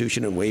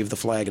Constitution and wave the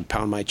flag and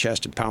pound my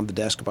chest and pound the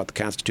desk about the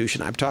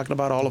Constitution, I'm talking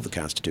about all of the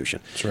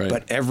Constitution. That's right.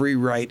 But every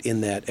right in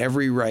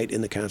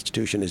the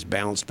Constitution is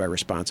balanced by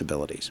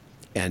responsibilities.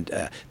 And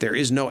there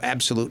is no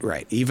absolute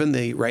right, even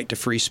the right to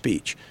free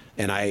speech,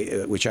 and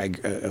which I,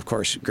 of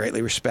course,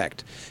 greatly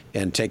respect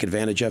and take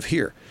advantage of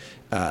here.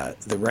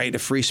 The right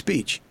of free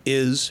speech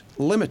is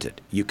limited.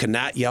 You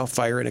cannot yell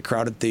fire in a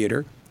crowded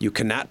theater. You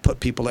cannot put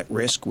people at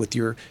risk with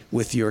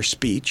your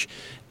speech.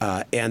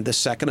 And the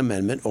Second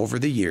Amendment, over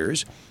the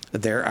years,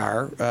 there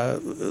are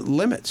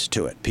limits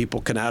to it.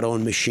 People cannot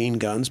own machine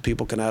guns.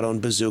 People cannot own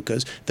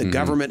bazookas. The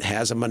government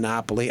has a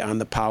monopoly on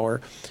the power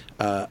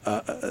of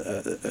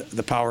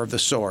the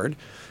sword.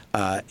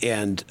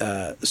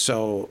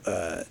 So,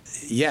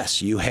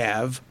 yes, you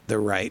have the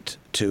right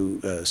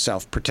to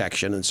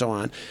self-protection and so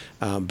on,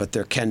 but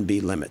there can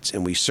be limits.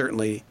 And we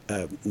certainly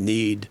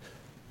need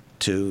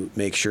to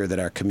make sure that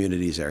our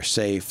communities are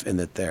safe and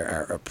that there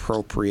are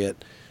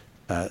appropriate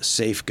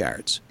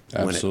safeguards.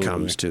 Absolutely. When it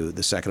comes to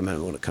the Second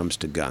Amendment, when it comes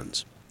to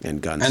guns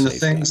and gun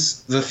safety. And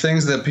the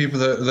things that people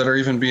that are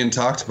even being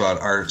talked about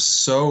are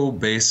so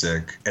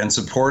basic and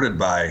supported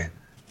by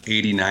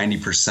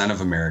 80-90%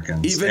 of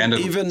Americans and a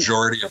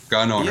majority of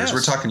gun owners. Yes.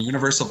 We're talking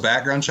universal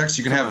background checks.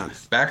 You can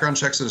have background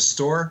checks at a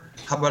store.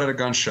 How about at a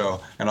gun show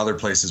and other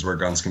places where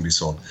guns can be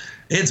sold?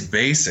 It's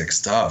basic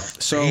stuff.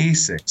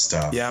 Basic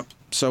stuff. Yeah.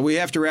 So we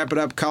have to wrap it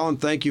up. Cullen,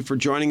 thank you for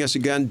joining us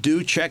again.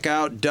 Do check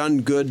out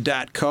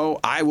donegood.co.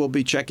 I will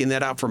be checking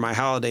that out for my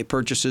holiday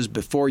purchases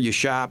before you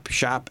shop.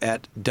 Shop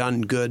at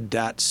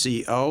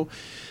donegood.co.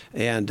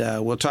 And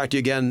we'll talk to you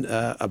again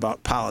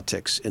about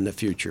politics in the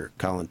future.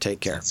 Cullen, take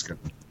care. That's good.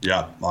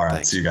 Yeah. All right.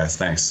 Thanks. See you guys.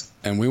 Thanks.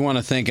 And we want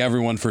to thank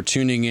everyone for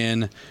tuning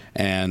in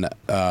and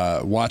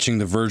watching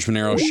the Virg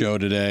Bernero Show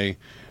today.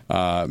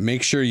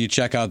 Make sure you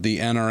check out the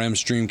NRM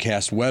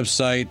Streamcast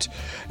website.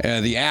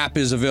 The app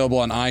is available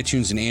on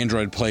iTunes and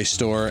Android Play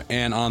Store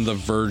and on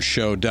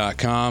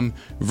thevergshow.com.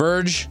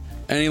 Virg,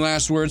 any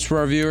last words for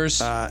our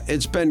viewers?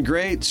 It's been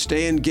great.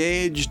 Stay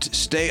engaged,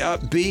 stay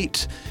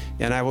upbeat,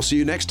 and I will see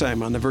you next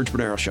time on the Virg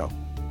Bernero Show.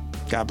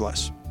 God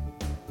bless.